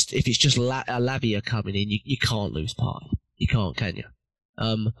 If it's just Lavia coming in, you can't lose Partey. You can't, can you?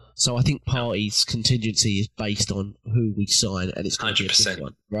 So I think Partey's contingency is based on who we sign, and it's going to be a big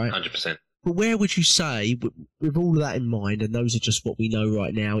one, right? 100%. But where would you say, with all of that in mind, and those are just what we know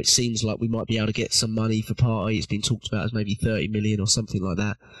right now, it seems like we might be able to get some money for Partey. It's been talked about as maybe 30 million or something like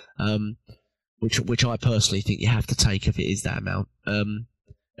that, which I personally think you have to take if it is that amount.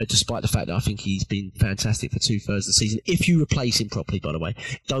 Despite the fact that I think he's been fantastic for 2/3 of the season. If you replace him properly, by the way.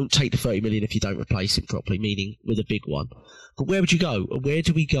 Don't take the 30 million if you don't replace him properly, meaning with a big one. But where would you go? Where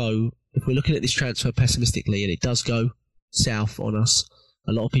do we go if we're looking at this transfer pessimistically, and it does go south on us?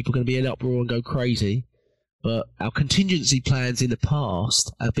 A lot of people are going to be in uproar and go crazy. But our contingency plans in the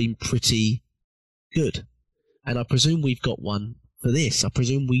past have been pretty good. And I presume we've got one for this. I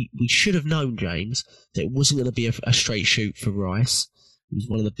presume we should have known, James, that it wasn't going to be a straight shoot for Rice. He was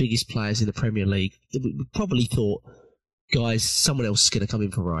one of the biggest players in the Premier League. We probably thought, guys, someone else is going to come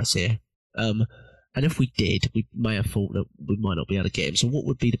in for Rice here. And if we did, we may have thought that we might not be able to get him. So what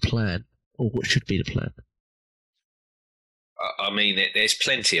would be the plan? Or what should be the plan? I mean, there's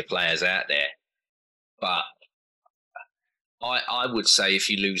plenty of players out there. But I would say if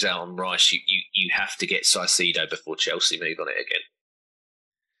you lose out on Rice, you have to get Caicedo before Chelsea move on it again.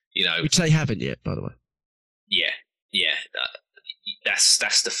 You know, which they haven't yet, by the way. Yeah.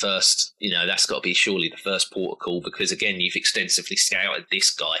 That's the first. You know, that's got to be surely the first port of call, because again, you've extensively scouted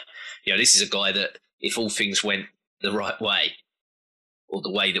this guy. You know, this is a guy that if all things went the right way, or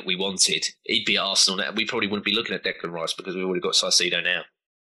the way that we wanted, he'd be at Arsenal now. We probably wouldn't be looking at Declan Rice because we've already got Caicedo now.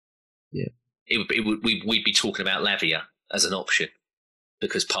 Yeah. We'd be talking about Lavia as an option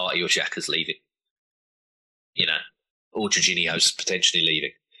because Partey or Xhaka's leaving. You know, or Jorginho's potentially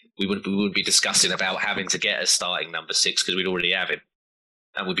leaving. We wouldn't be discussing about having to get a starting number 6 because we'd already have him.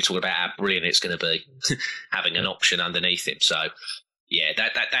 And we'd be talking about how brilliant it's going to be having an option underneath him. So, yeah,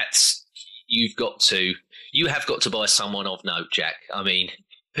 that's you have got to buy someone of note, Jack. I mean,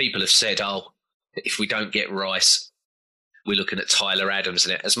 people have said, if we don't get Rice, we're looking at Tyler Adams.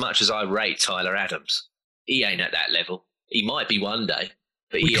 And as much as I rate Tyler Adams, he ain't at that level. He might be one day,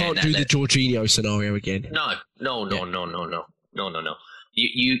 but we can't do the Jorginho scenario again. No.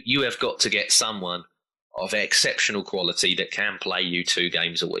 You have got to get someone of exceptional quality that can play you 2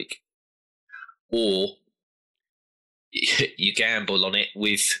 games a week. Or you gamble on it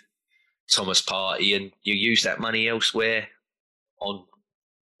with Thomas Partey and you use that money elsewhere on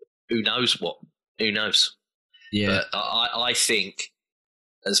who knows what. Who knows? Yeah. But I think,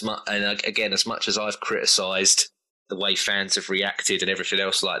 as much as I've criticised the way fans have reacted and everything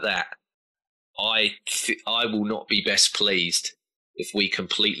else like that, I will not be best pleased if we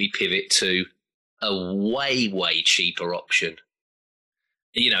completely pivot to a way cheaper option.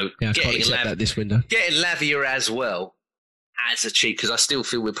 You know, I can't accept that this window. Getting Lavia as well as a cheap, because I still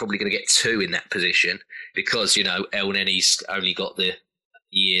feel we're probably going to get 2 in that position because, you know, El Nenny's only got the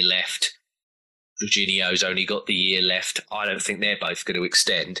year left. Jorginho's only got the year left. I don't think they're both going to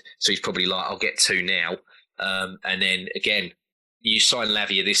extend. So he's probably like, I'll get 2 now. And then again, you sign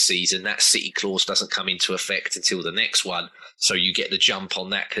Lavia this season, that City clause doesn't come into effect until the next one. So you get the jump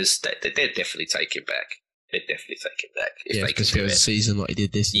on that because they'd definitely take him back. They'd definitely take him back if they could do it. A season like he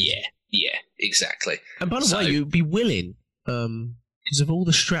did this. Yeah, exactly. And by the way, you'd be willing, because of all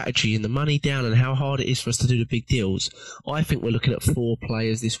the strategy and the money down and how hard it is for us to do the big deals, I think we're looking at 4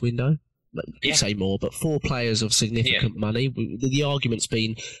 players this window. You say more, but 4 players of significant money. The argument's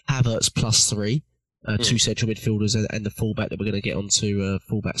been Havertz plus 3. 2 central midfielders and the fullback that we're going to get onto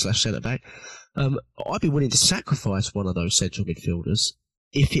fullback/centre-back. I'd be willing to sacrifice one of those central midfielders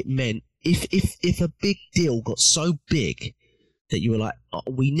if it meant if a big deal got so big that you were like,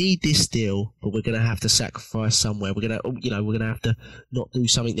 we need this deal, but we're going to have to sacrifice somewhere. We're going to have to not do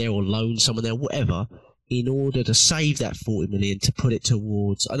something there or loan someone there, whatever, in order to save that 40 million to put it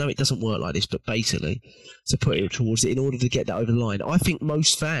towards. I know it doesn't work like this, but basically to put it towards it in order to get that over the line. I think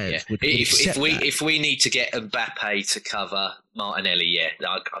most fans would accept that. If we need to get Mbappe to cover Martinelli,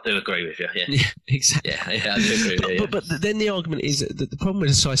 I do agree with you. Yeah, exactly. Yeah, I do agree with you. But then the argument is that the problem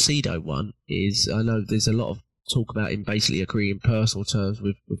with the Caicedo one is, I know there's a lot of talk about him basically agreeing personal terms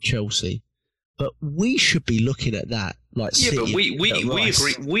with Chelsea. But we should be looking at that like City. Yeah,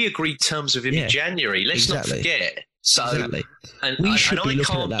 but we agreed terms with him in January. Let's not forget. So, exactly. We should be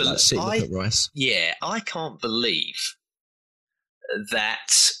looking at that like City look at Rice. Yeah, I can't believe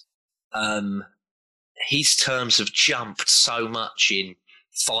that his terms have jumped so much in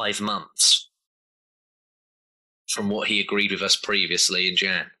 5 months from what he agreed with us previously in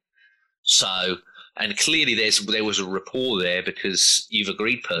Jan. So, and clearly there was a rapport there because you've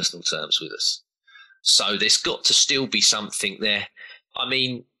agreed personal terms with us. So there's got to still be something there. I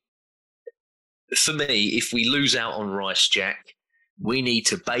mean, for me, if we lose out on Rice, Jack, we need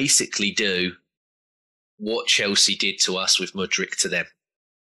to basically do what Chelsea did to us with Mudryk to them.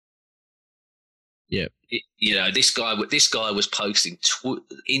 Yeah. You know, this guy was posting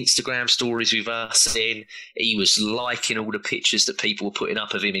Instagram stories with us in. He was liking all the pictures that people were putting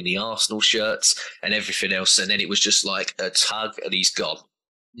up of him in the Arsenal shirts and everything else. And then it was just like a tug and he's gone.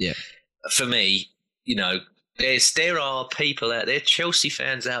 Yeah. For me, you know, there are people out there, Chelsea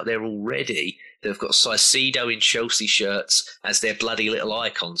fans out there already that have got Caicedo in Chelsea shirts as their bloody little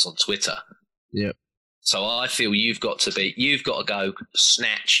icons on Twitter. Yeah. So I feel you've got to go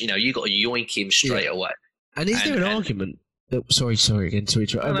snatch, you've got to yoink him straight away. And is there an argument Sorry again to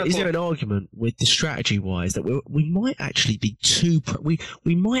interrupt. No, Is there an argument with the strategy-wise that we might actually be too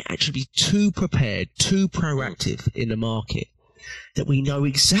we might actually be too prepared, too proactive in the market, that we know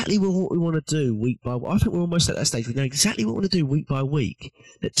exactly what we want to do week by week? I think we're almost at that stage. We know exactly what we want to do week by week.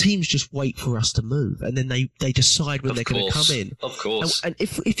 That teams just wait for us to move, and then they decide when they're going to come in. Of course. And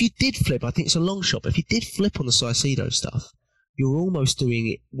if you did flip, I think it's a long shot. But if you did flip on the Caicedo stuff, you're almost doing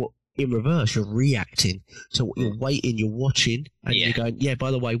it in reverse. You're reacting. So you're waiting, you're watching, and you're going, yeah,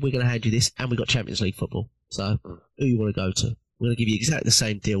 by the way, we're going to hand you this, and we've got Champions League football. So who you want to go to? We're going to give you exactly the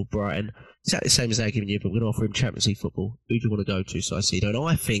same deal, Brighton. Exactly the same as they're giving you, but we're going to offer him Champions League football. Who do you want to go to, Caicedo? And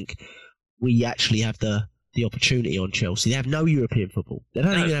I think we actually have the opportunity on Chelsea. They have no European football. They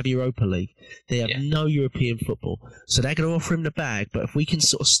don't even have Europa League. They have no European football. So they're going to offer him the bag, but if we can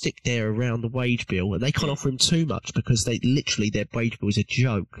sort of stick there around the wage bill, and they can't offer him too much because their wage bill is a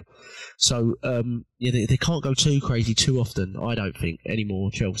joke. So they can't go too crazy too often, I don't think,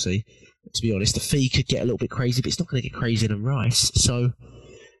 anymore, Chelsea. To be honest, the fee could get a little bit crazy, but it's not going to get crazier than Rice. So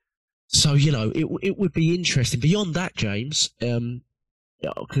it would be interesting. Beyond that, James,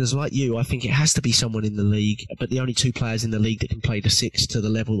 because like you, I think it has to be someone in the league, but the only two players in the league that can play the six to the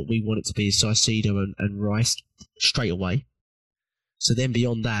level that we want it to be is Caicedo and Rice straight away. So then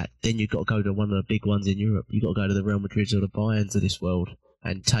beyond that, then you've got to go to one of the big ones in Europe. You've got to go to the Real Madrids or the Bayerns of this world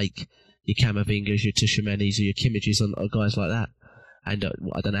and take your Camavingas, your Tchouaménis or your Kimmiches on guys like that. And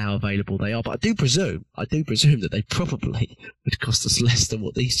I don't know how available they are, but I do presume that they probably would cost us less than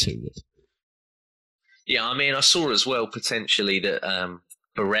what these two would. Yeah, I mean, I saw as well potentially that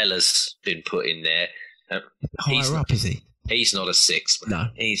Barella's been put in there. Higher up, is he? He's not a six. No,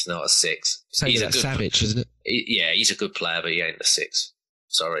 he's not a six. Same as that Savic, isn't it? Yeah, he's a good player, but he ain't a six.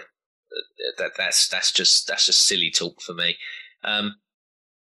 Sorry, that's just silly talk for me.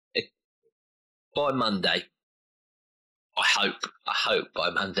 By Monday, I hope by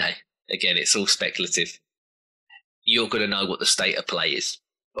Monday. Again, it's all speculative. You're going to know what the state of play is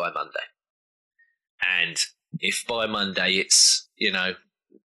by Monday. And if by Monday it's,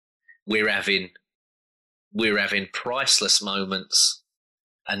 we're having priceless moments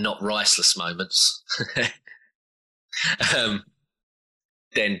and not riceless moments,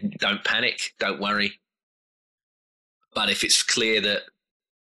 then don't panic, don't worry. But if it's clear that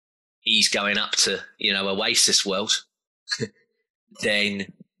he's going up to, Oasis World,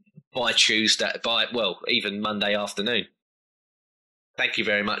 then by Tuesday, even Monday afternoon, thank you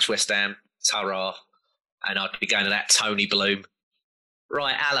very much, West Ham, ta-ra. And I'd be going to that Tony Bloom.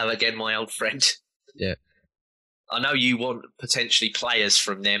 Right, hello again, my old friend. Yeah. I know you want potentially players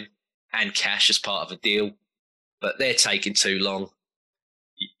from them and cash as part of a deal, but they're taking too long.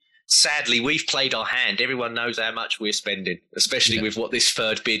 Sadly, we've played our hand. Everyone knows how much we're spending, especially with what this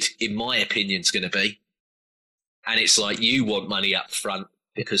third bid, in my opinion, is going to be. And it's like you want money up front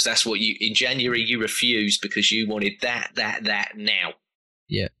because that's what in January you refused because you wanted that now.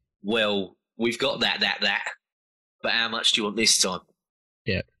 Yeah. Well, we've got that. But how much do you want this time?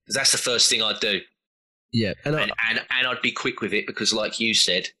 Yeah. Because that's the first thing I'd do. Yeah. And I'd be quick with it because, like you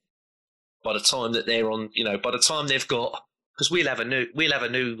said, by the time that they're on, by the time they've got, because we'll have a new.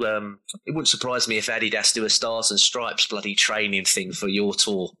 It wouldn't surprise me if Adidas do a Stars and Stripes bloody training thing for your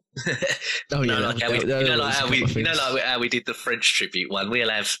tour. Oh yeah, like how we did the French tribute one. We'll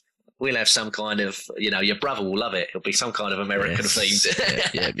have some kind of, your brother will love it. It'll be some kind of American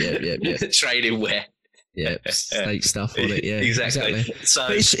themed yeah. training wear. Yeah, state stuff on it. Yeah, exactly. So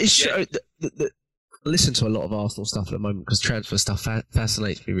but it's I listen to a lot of Arsenal stuff at the moment because transfer stuff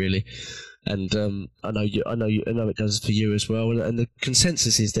fascinates me really, and I know it does for you as well. And the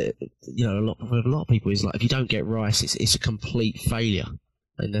consensus is that a lot of people is like, if you don't get Rice, it's a complete failure.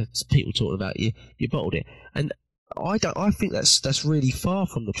 And there's people talking about you bottled it, and I think that's really far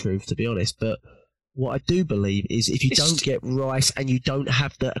from the truth, to be honest. But what I do believe is if you don't get Rice and you don't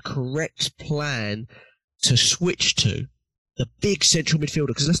have the correct plan to switch to the big central midfielder,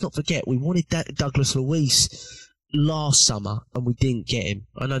 because let's not forget we wanted that Douglas Luiz last summer and we didn't get him.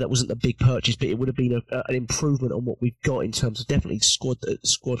 I know that wasn't a big purchase, but it would have been an improvement on what we've got in terms of definitely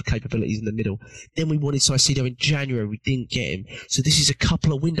squad capabilities in the middle. Then we wanted Caicedo in January, we didn't get him. So this is a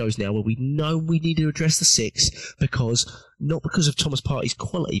couple of windows now where we know we need to address the six, not because of Thomas Partey's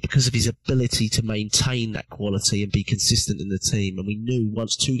quality, because of his ability to maintain that quality and be consistent in the team. And we knew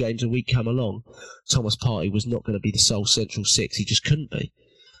once 2 games a week come along, Thomas Partey was not going to be the sole central six. He just couldn't be.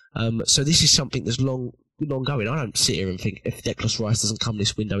 So this is something that's long going. I don't sit here and think if Declan Rice doesn't come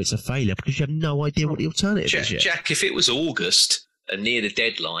this window, it's a failure, because you have no idea what the alternative is yet. Jack, if it was August and near the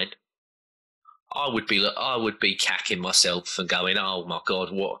deadline, I would be cacking myself and going, oh my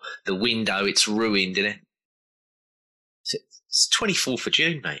God, what the window, it's ruined, isn't it? It's 24th of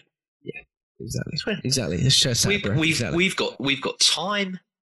June, mate. Yeah, exactly. It's just we've got time.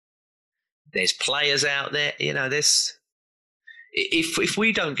 There's players out there. You know, there's if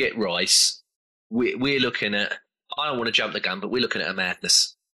we don't get Rice, we're looking at. I don't want to jump the gun, but we're looking at a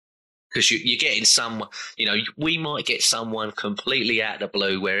madness. Because you're getting someone, you know, we might get someone completely out of the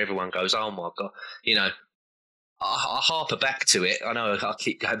blue where everyone goes, oh my God, you know, I harper back to it. I know I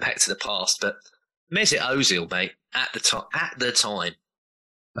keep going back to the past, but Mesut Ozil, mate, at the time,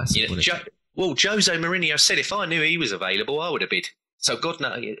 you know, Jose Mourinho said if I knew he was available, I would have bid. So God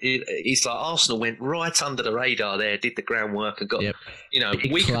knows, it's like Arsenal went right under the radar there, did the groundwork and got, you know,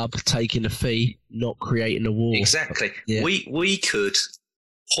 big club taking a fee, not creating a war. Exactly. Yeah. We could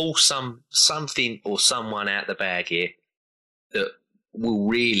pull something or someone out the bag here that will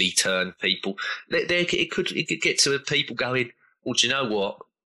really turn people. It could get to people going, well, do you know what?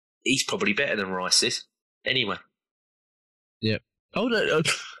 He's probably better than Rice is. Anyway. Yeah. Oh, no.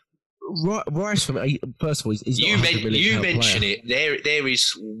 Rice, for me, first of all, he's not you mention it. There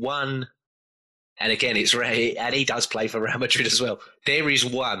is one, and again, it's rare, and he does play for Real Madrid as well. There is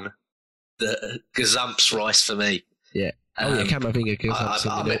one that gazumps Rice for me. Yeah. Camavinga.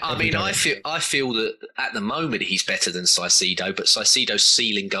 I feel that at the moment he's better than Caicedo, but Caicedo's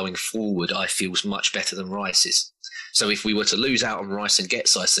ceiling going forward, I feel, is much better than Rice's. So if we were to lose out on Rice and get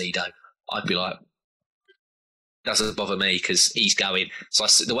Caicedo, I'd be like, doesn't bother me because he's going. So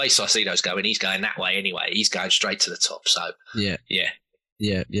the way Caicedo's going, he's going that way anyway. He's going straight to the top. So yeah.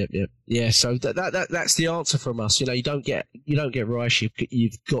 So that's the answer from us. You know, you don't get Rice.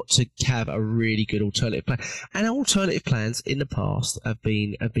 You've got to have a really good alternative plan. And our alternative plans in the past have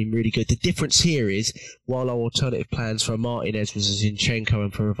been really good. The difference here is while our alternative plans for Martinez was a Zinchenko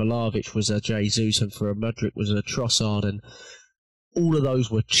and for a Vlahovic was a Jesus and for a Mudryk was a Trossard, and all of those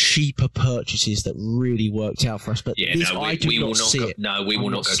were cheaper purchases that really worked out for us. But I do not see it. No, we will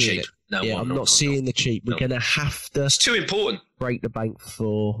not go cheap. No, I'm not seeing the cheap. We're going to have to. It's too important. Break the bank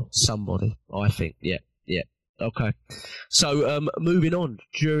for somebody, I think. Yeah. Okay. So moving on,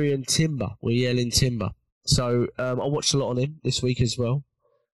 Jurrien Timber. We're yelling Timber. So I watched a lot on him this week as well.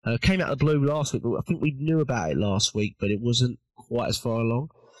 Came out of the blue last week, but I think we knew about it last week, but it wasn't quite as far along.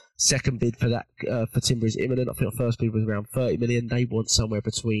 Second bid for that for Timber is imminent. I think the first bid was around 30 million. They want somewhere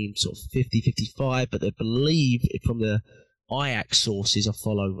between sort of 50, 55, but they believe from the Ajax sources, I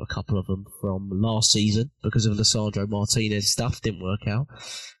follow a couple of them from last season because of Lisandro Martinez stuff, didn't work out.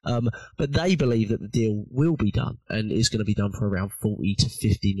 But they believe that the deal will be done and is going to be done for around 40 to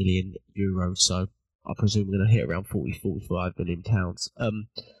 50 million euros. So I presume we're going to hit around 40, 45 million pounds.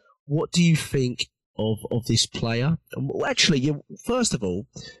 What do you think of this player? Well, actually, first of all,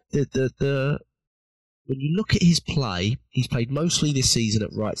 the when you look at his play, he's played mostly this season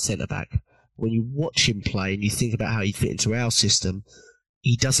at right centre back. When you watch him play and you think about how he'd fit into our system,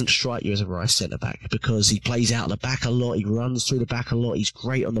 he doesn't strike you as a right centre back because he plays out the back a lot. He runs through the back a lot. He's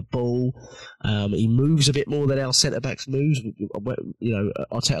great on the ball. He moves a bit more than our centre backs moves. You know,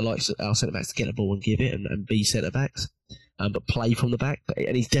 Arteta likes our centre backs to get the ball and give it and be centre backs. But play from the back,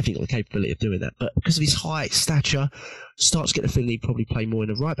 and he's definitely got the capability of doing that. But because of his height, stature, starts to get the feeling he'd probably play more in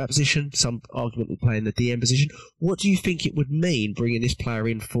the right back position. Some argument would play in the DM position. What do you think it would mean bringing this player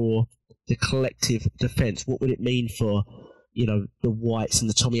in for the collective defence? What would it mean for, you know, the Whites and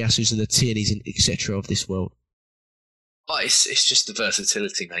the Tomiyasus and the Tierney's and etc. of this world? Oh, it's just the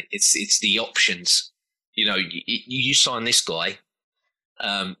versatility, mate. It's the options. You know, you sign this guy.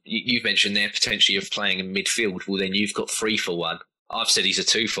 You've mentioned there potentially of playing in midfield. Well, then you've got 3 for 1. I've said he's a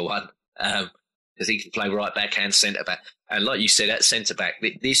 2 for 1 because he can play right back and centre back. And like you said, at centre back,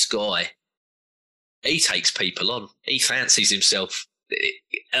 this guy, he takes people on. He fancies himself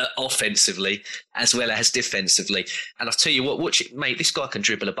offensively as well as defensively. And I'll tell you what, mate, this guy can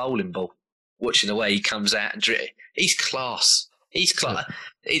dribble a bowling ball. Watching the way he comes out and he's class. He's class.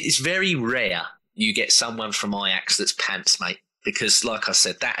 It's very rare you get someone from Ajax that's pants, mate. Because, like I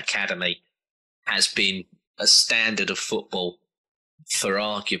said, that academy has been a standard of football for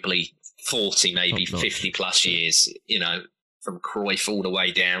arguably 40, maybe 50 plus years. You know, from Cruyff all the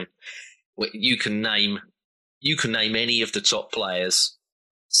way down. You can name any of the top players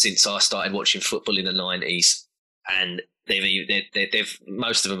since I started watching football in the 90s, and they've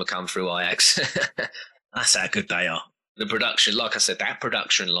most of them have come through Ajax. That's how good they are. The production, like I said, that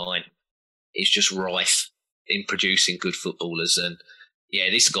production line is just rife in producing good footballers. And yeah,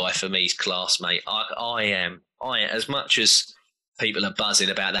 this guy for me is class, mate. I am as much as people are buzzing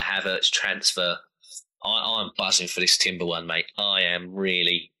about the Havertz transfer, I'm buzzing for this Timber one, mate. I am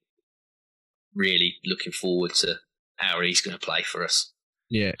really, really looking forward to how he's going to play for us.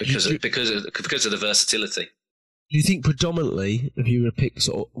 Yeah, because of the versatility. Do you think predominantly, if you were to pick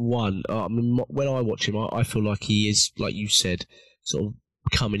sort of one, I mean, when I watch him, I feel like he is, like you said, sort of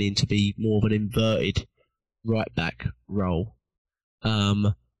coming in to be more of an inverted right back role.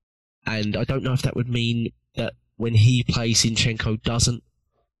 And I don't know if that would mean that when he plays, Zinchenko doesn't,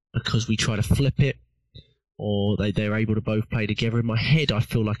 because we try to flip it, or they're able to both play together. In my head, I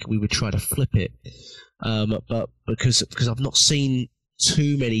feel like we would try to flip it. But because I've not seen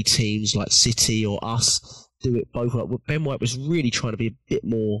too many teams like City or us do it both. Like Ben White was really trying to be a bit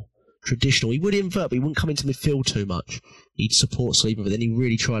more traditional. He would invert, but he wouldn't come into midfield too much. He'd support Saliba, but then he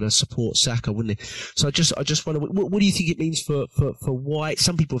really tried to support Saka, wouldn't he? So I just wonder, what do you think it means for White?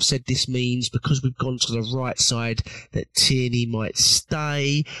 Some people have said this means because we've gone to the right side that Tierney might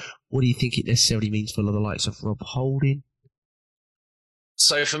stay. What do you think it necessarily means for the likes of Rob Holding?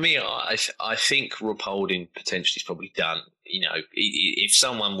 So for me, I think Rob Holding potentially is probably done. You know, if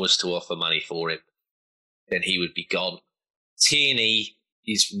someone was to offer money for him, then he would be gone. Tierney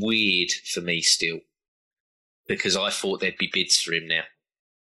is weird for me still, because I thought there'd be bids for him now.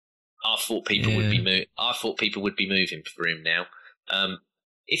 I thought people would be I thought people would be moving for him now.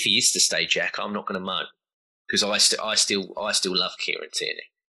 If he is to stay, Jack, I'm not going to moan, because I still love Kieran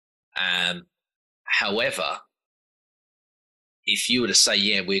Tierney. However, if you were to say,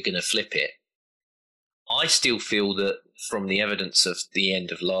 yeah, we're going to flip it, I still feel that from the evidence of the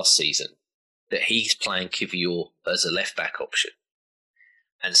end of last season, that he's playing Kivior as a left-back option.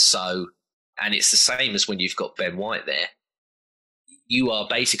 And it's the same as when you've got Ben White there. You are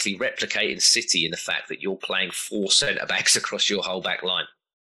basically replicating City in the fact that you're playing 4 centre-backs across your whole back line.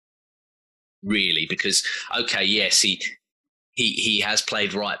 Really, because, okay, yes, he has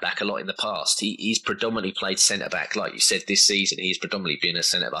played right-back a lot in the past. He's predominantly played centre-back, like you said, this season. He's predominantly been a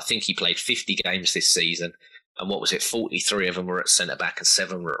centre-back. I think he played 50 games this season. And what was it? 43 of them were at centre back and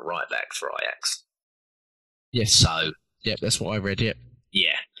 7 were at right back for Ajax. Yes. So, yeah, that's what I read. Yeah.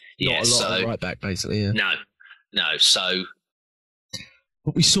 Yeah. Not a lot of right back, basically. Yeah. No. So,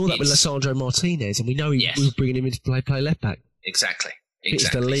 but we saw that with Lisandro Martinez, and we know we were bringing him in to play left back. Exactly. It's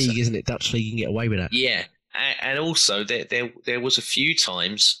the league, isn't it? Dutch league, you can get away with that. Yeah, and also there was a few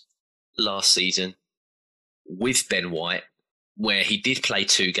times last season with Ben White where he did play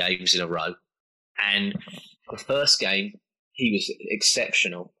 2 games in a row, and the first game he was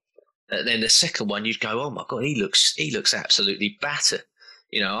exceptional. And then the second one, you'd go, "Oh my God, he looks absolutely battered."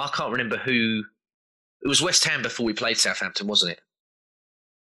 You know, I can't remember who. It was West Ham before we played Southampton, wasn't it?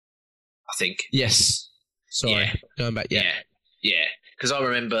 I think. Yes. Sorry, going back. Yeah. Because I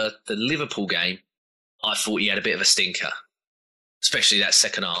remember the Liverpool game. I thought he had a bit of a stinker, especially that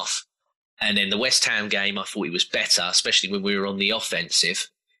second half. And then the West Ham game, I thought he was better, especially when we were on the offensive.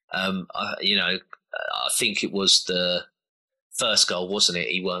 I think it was the first goal, wasn't it?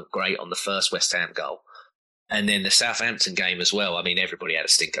 He weren't great on the first West Ham goal. And then the Southampton game as well. I mean, everybody had a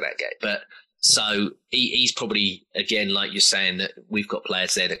stinker that game. But so he's probably, again, like you're saying, that we've got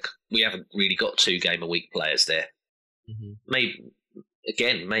players there that we haven't really got 2 game a week players there. Mm-hmm. Maybe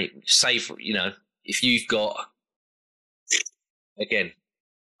save, you know, if you've got, again,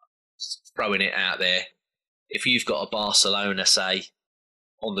 throwing it out there, if you've got a Barcelona, say,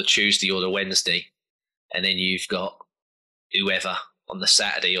 on the Tuesday or the Wednesday, and then you've got whoever on the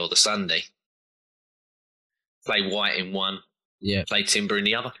Saturday or the Sunday, play White in one, play Timber in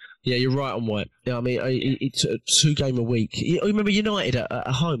the other. Yeah, you're right on White. Yeah, I mean, it's a 2 game a week. You remember United at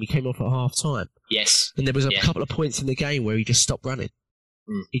home, he came off at half time. Yes. And there was a couple of points in the game where he just stopped running.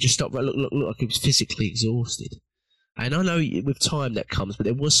 He just stopped running, looked like he was physically exhausted. And I know with time that comes, but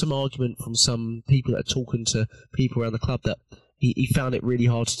there was some argument from some people that are talking to people around the club that he found it really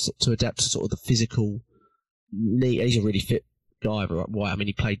hard to adapt to sort of the physical need. He's a really fit guy, right? White. I mean,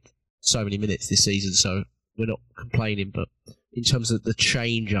 he played so many minutes this season, so we're not complaining, but in terms of the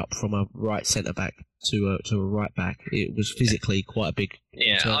change up from a right centre back to a right back, it was physically quite a big.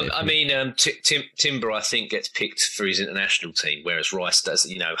 Yeah, I mean, Timber, I think, gets picked for his international team, whereas Rice does.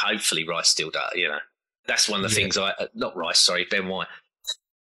 You know, hopefully Rice still does. You know, that's one of the things not Rice, sorry, Ben White.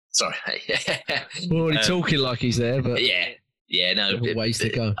 Sorry. We're already talking like he's there, but yeah, no, ways to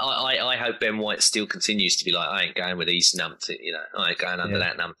go. I hope Ben White still continues to be like, I ain't going with these numpty, you know, I ain't going under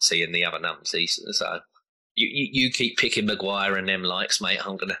that numpty and the other numpties. So you keep picking Maguire and them likes, mate.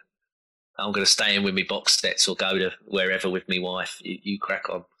 I'm gonna stay in with me box sets or go to wherever with me wife. You crack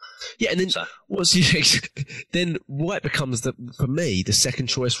on. Yeah, and then then White becomes for me the second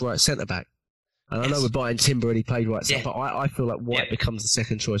choice right centre back. And I know we're buying Timber and he played right centre, but I feel like White becomes the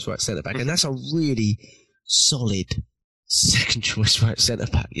second choice right centre back, and that's a really solid second choice right centre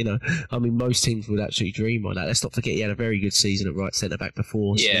back. You know, I mean, most teams would actually dream on that. Let's not forget he had a very good season at right centre back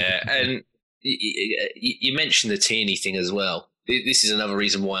before. Yeah, and you mentioned the Tierney thing as well. This is another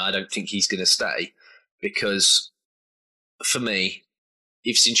reason why I don't think he's going to stay, because for me,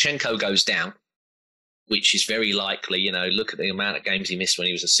 if Zinchenko goes down, which is very likely, look at the amount of games he missed when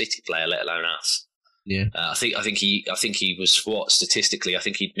he was a City player, let alone us. Yeah, I think he was statistically. I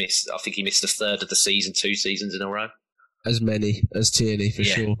think he missed a third of the season, 2 seasons in a row. As many as Tierney for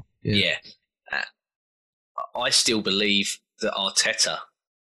sure. Yeah. I still believe that Arteta,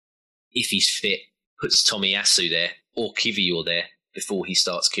 if he's fit, puts Tomiyasu there or Kiwior there before he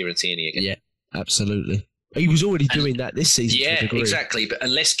starts Kieran Tierney again. Yeah, absolutely. He was already doing that this season. Yeah, exactly. But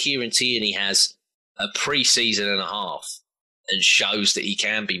unless Kieran Tierney has a pre-season and a half and shows that he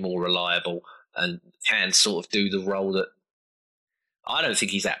can be more reliable and can sort of do the role that... I don't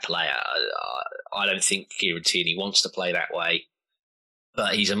think he's that player. I don't think Kieran Tierney wants to play that way.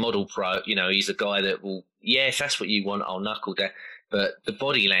 But he's a model pro. He's a guy that will... Yeah, if that's what you want, I'll knuckle down. But the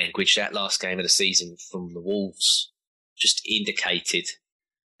body language that last game of the season from the Wolves just indicated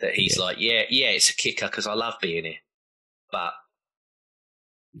that he's like, yeah, it's a kicker because I love being here. But...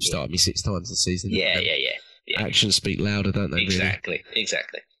 You started me 6 times this season. Yeah. Actions speak louder, don't they? Exactly.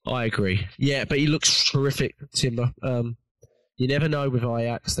 I agree. Yeah, but he looks terrific, Timber. You never know with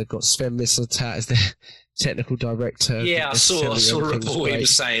Ajax. They've got Sven Mislintat as their technical director. Yeah, I saw a report he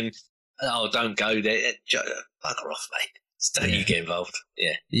was saying, "Oh, don't go there. Bugger off, mate. Don't you get involved."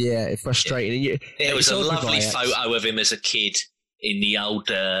 Yeah. Yeah, it's frustrating. Yeah. There was a lovely photo of him as a kid in the old,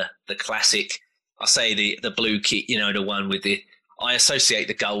 the classic. I say the blue kit. The one with the. I associate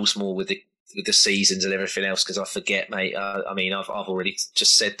the goals more with the seasons and everything else because I forget, mate. I've already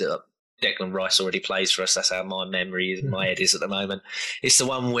just said that Declan Rice already plays for us. That's how my memory is, my head is at the moment. It's the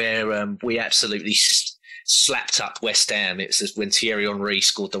one where we absolutely slapped up West Ham. It was when Thierry Henry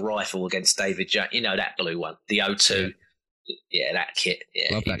scored the rifle against David Jones. That blue one, the 0-2. Yeah, that kit.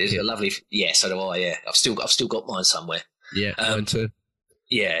 Yeah, love that kit. A lovely. Yeah, so do I. Yeah, I've still got mine somewhere. Yeah, mine too.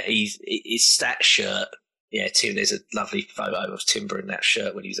 Yeah, it's that shirt. Yeah, Tim. There's a lovely photo of Timber in that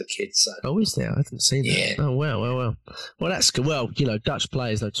shirt when he was a kid. So. Oh, is there? I haven't seen that. Yeah. Oh, well. Well, that's good. Well, Dutch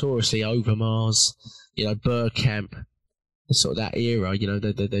players notoriously Overmars, Bergkamp, sort of that era.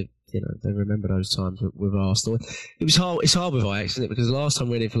 They remember those times with Arsenal. It was hard. It's hard with Ajax, isn't it? Because the last time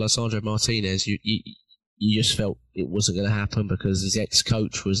we went in for Lisandro Martinez, you just felt it wasn't going to happen because his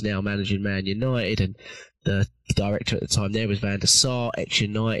ex-coach was now managing Man United, and the director at the time there was Van der Sar,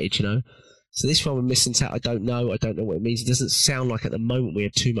 ex-United. So this one with Mislintat, I don't know what it means. It doesn't sound like at the moment we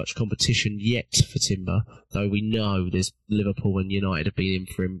have too much competition yet for Timber, though we know there's Liverpool and United have been in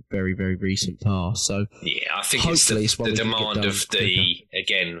for him very, very recent past. So yeah, I think it's the demand of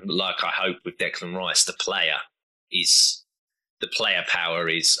again, like I hope with Declan Rice, the player power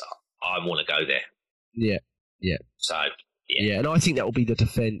is I want to go there. Yeah. So yeah, and I think that will be the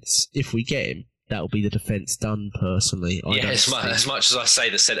defence if we get him. That'll be the defence done, personally. As much as I say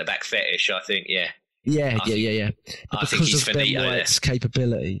the centre-back fetish, I think, yeah. Yeah. But because of Ben White's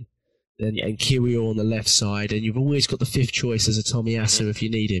capability and Kiwior on the left side, and you've always got the fifth choice as a Tomiyasu if you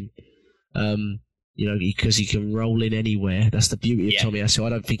need him, because he can roll in anywhere. That's the beauty of Tomiyasu. I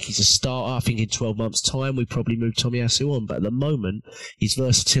don't think he's a starter. I think in 12 months' time, we probably move Tomiyasu on. But at the moment, his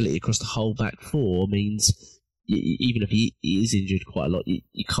versatility across the whole back four means... Even if he is injured quite a lot,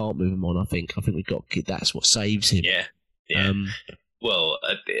 you can't move him on. I think we've got that's what saves him. Yeah. Well,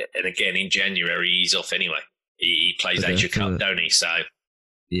 and again in January he's off anyway. He plays Asia Cup, don't he? So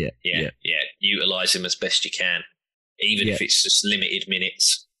yeah. Utilise him as best you can, even if it's just limited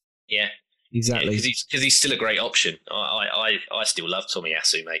minutes. Yeah, exactly. Because he's still a great option. I still love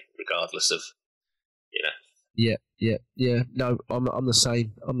Tomiyasu, mate, regardless of Yeah. No, I'm the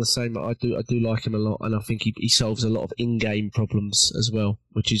same. I do like him a lot, and I think he solves a lot of in-game problems as well,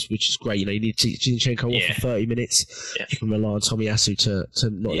 which is great. You need Zinchenko off for 30 minutes. Yeah. You can rely on Tomiyasu to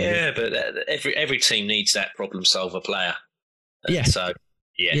not. Yeah, but every team needs that problem solver player. Yeah. So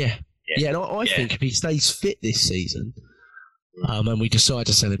yeah. And I think if he stays fit this season, and we decide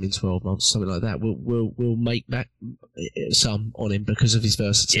to sell him in 12 months, something like that, we'll make back some on him because of his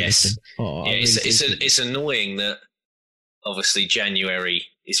versatility. Yes. It's annoying that obviously January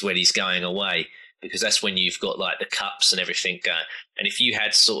is when he's going away, because that's when you've got like the cups and everything going. And if you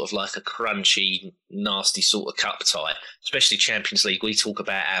had sort of like a crunchy, nasty sort of cup tie, especially Champions League, we talk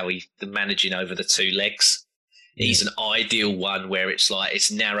about how he's managing over the 2 legs. Yeah. He's an ideal one where it's like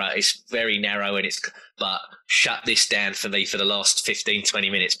it's narrow, it's very narrow, but shut this down for me for the last 15, 20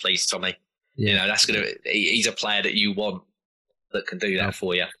 minutes, please, Tommy. Yeah. He's a player that you want that can do that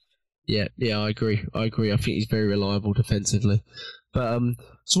for you. Yeah, I agree. I think he's very reliable defensively. But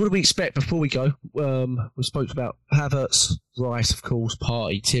so what do we expect before we go? We spoke about Havertz, Rice, of course,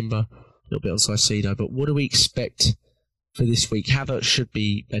 Partey, Timber. little bit on Caicedo. But what do we expect for this week? Havertz should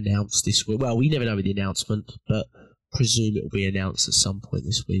be announced this week. Well, we never know with the announcement, but presume it will be announced at some point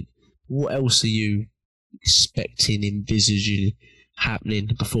this week. What else are you expecting, envisaging happening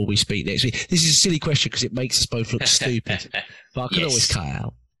before we speak next week? This is a silly question because it makes us both look stupid, but I can always cut it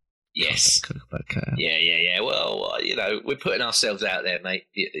out. Yes. Yeah. Well, we're putting ourselves out there, mate.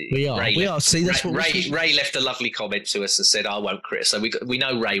 We are. See, that's what Ray left a lovely comment to us and said, "I won't criticise." We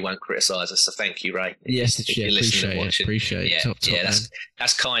know Ray won't criticise us, so thank you, Ray. Yes, appreciate it. Top,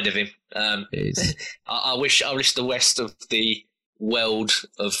 that's kind of him. It is. I wish the rest of the world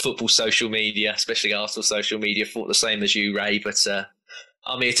of football social media, especially Arsenal social media, thought the same as you, Ray. But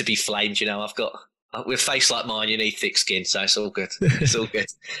I'm here to be flamed. I've got. With a face like mine, you need thick skin, so it's all good. It's all good.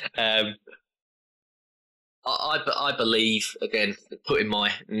 I believe, again, putting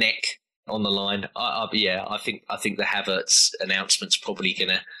my neck on the line. I think the Havertz announcement's probably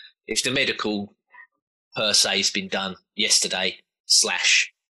gonna. If the medical per se has been done yesterday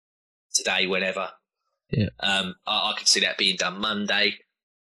 / today, whenever. Yeah. I could see that being done Monday.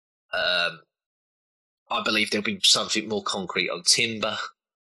 I believe there'll be something more concrete on Timber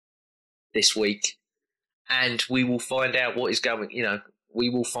this week. And we will find out what is going, we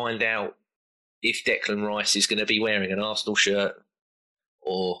will find out if Declan Rice is going to be wearing an Arsenal shirt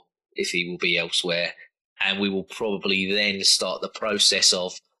or if he will be elsewhere. And we will probably then start the process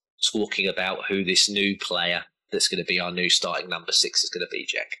of talking about who this new player that's going to be our new starting number 6 is going to be,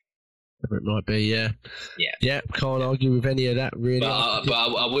 Jack. Whatever it might be, yeah. Yeah, can't argue with any of that, really. But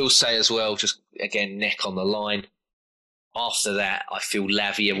I will say as well, just again, neck on the line. After that, I feel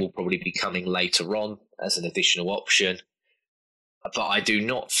Lavia will probably be coming later on as an additional option. But I do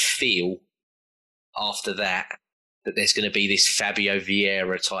not feel after that there's going to be this Fabio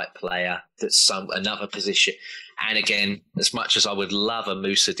Vieira type player that's another position. And again, as much as I would love a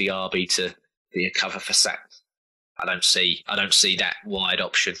Moussa Diaby to be a cover for Sack, I don't see that wide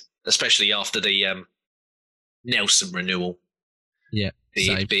option, especially after the Nelson renewal. Yeah.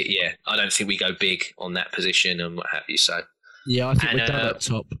 I don't think we go big on that position and what have you. So yeah, I think we're done up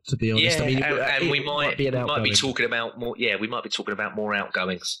top, to be honest. Yeah, I mean, we might be talking about more. Yeah, we might be talking about more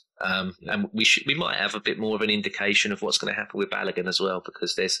outgoings, and we might have a bit more of an indication of what's going to happen with Balogun as well,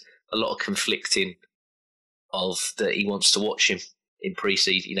 because there's a lot of conflicting of that he wants to watch him in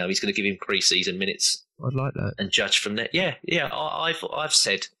pre-season. He's going to give him pre-season minutes. I'd like that and judge from that. Yeah. I've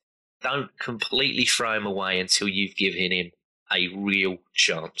said don't completely throw him away until you've given him a real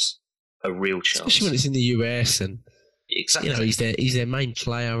chance. Especially when it's in the US and exactly. He's their main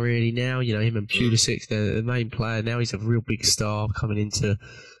player really now. Him and Pulisic, the main player now. He's a real big star coming into.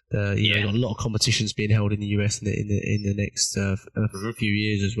 Got a lot of competitions being held in the US in the next few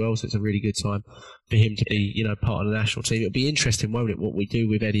years as well. So it's a really good time for him to be part of the national team. It'll be interesting, won't it? What we do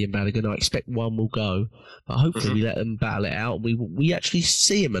with Eddie and Balogun. I expect one will go, but hopefully we let them battle it out. We actually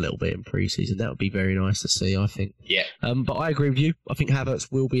see him a little bit in pre-season. That would be very nice to see, I think. Yeah. But I agree with you. I think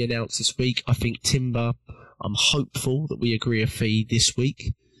Havertz will be announced this week. I think Timber. I'm hopeful that we agree a fee this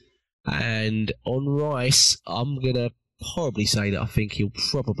week. And on Rice, I'm going to probably say that I think he'll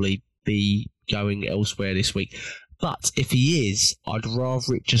probably be going elsewhere this week. But if he is, I'd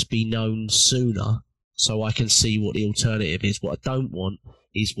rather it just be known sooner so I can see what the alternative is. What I don't want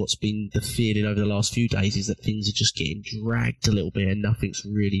is what's been the feeling over the last few days is that things are just getting dragged a little bit and nothing's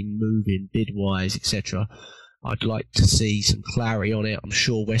really moving bid-wise, etc. I'd like to see some clarity on it. I'm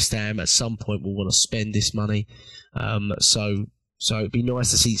sure West Ham at some point will want to spend this money. So it'd be nice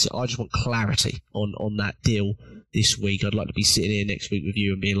to see. I just want clarity on that deal this week. I'd like to be sitting here next week with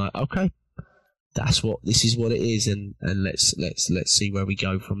you and being like, okay, this is what it is, and let's see where we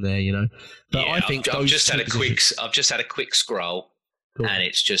go from there. But yeah, I think I've just had a quick scroll, cool. And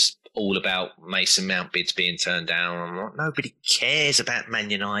it's just all about Mason Mount bids being turned down. I'm like, nobody cares about Man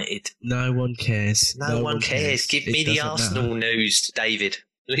United. No one cares. No one cares. Give me the Arsenal news, David.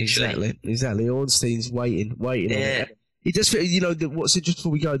 Literally. Exactly. Ornstein's waiting yeah. on it. It just, what's just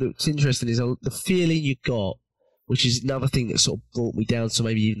before we go, that's interesting is the feeling you got, which is another thing that sort of brought me down to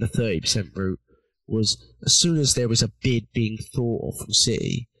maybe even the 30% route, was as soon as there was a bid being thought of from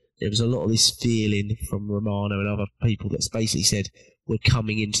City, there was a lot of this feeling from Romano and other people that's basically said, we're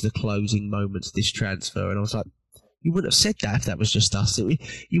coming into the closing moments of this transfer. And I was like, you wouldn't have said that if that was just us.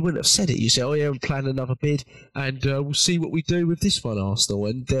 You wouldn't have said it. You say, oh yeah, we'll plan another bid and we'll see what we do with this one, Arsenal.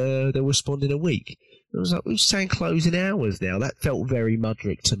 And they'll respond in a week. And I was like, we're saying closing hours now. That felt very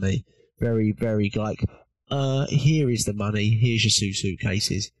Mudryk to me. Very, very like, here is the money. Here's your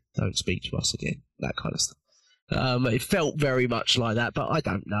suitcases. Don't speak to us again. That kind of stuff. It felt very much like that, but I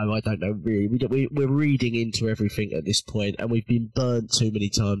don't know really. We're reading into everything at this point, and we've been burnt too many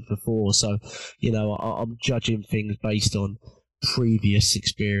times before. So, I'm judging things based on previous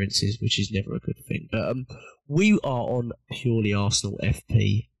experiences, which is never a good thing. But we are on Purely Arsenal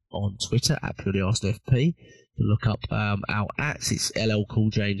FP on Twitter at Purely Arsenal FP. You look up our @. It's LL Cool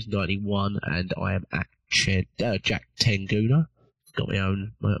James 91, and I am at Jack Tenguna. Got my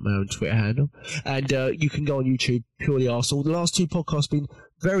own Twitter handle, and you can go on YouTube, Purely Arsenal. The last 2 podcasts have been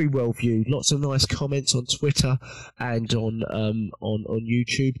very well viewed. Lots of nice comments on Twitter and on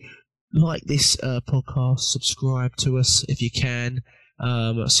YouTube. Like this podcast, subscribe to us if you can.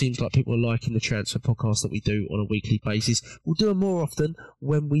 It seems like people are liking the transfer podcast that we do on a weekly basis. We'll do them more often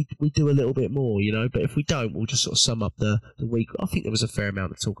when we do a little bit more, But if we don't, we'll just sort of sum up the week. I think there was a fair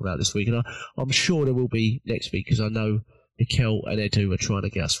amount to talk about this week, and I'm sure there will be next week, because I know Mikel and Edu are trying to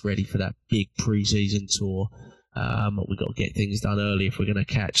get us ready for that big pre-season tour. We've got to get things done early if we're going to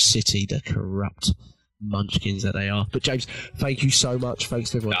catch City, the corrupt munchkins that they are. But James, thank you so much. Thanks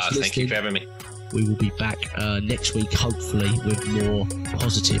to everyone. Thank you for having me. We will be back next week, hopefully, with more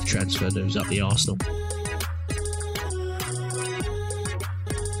positive transfer news up the Arsenal.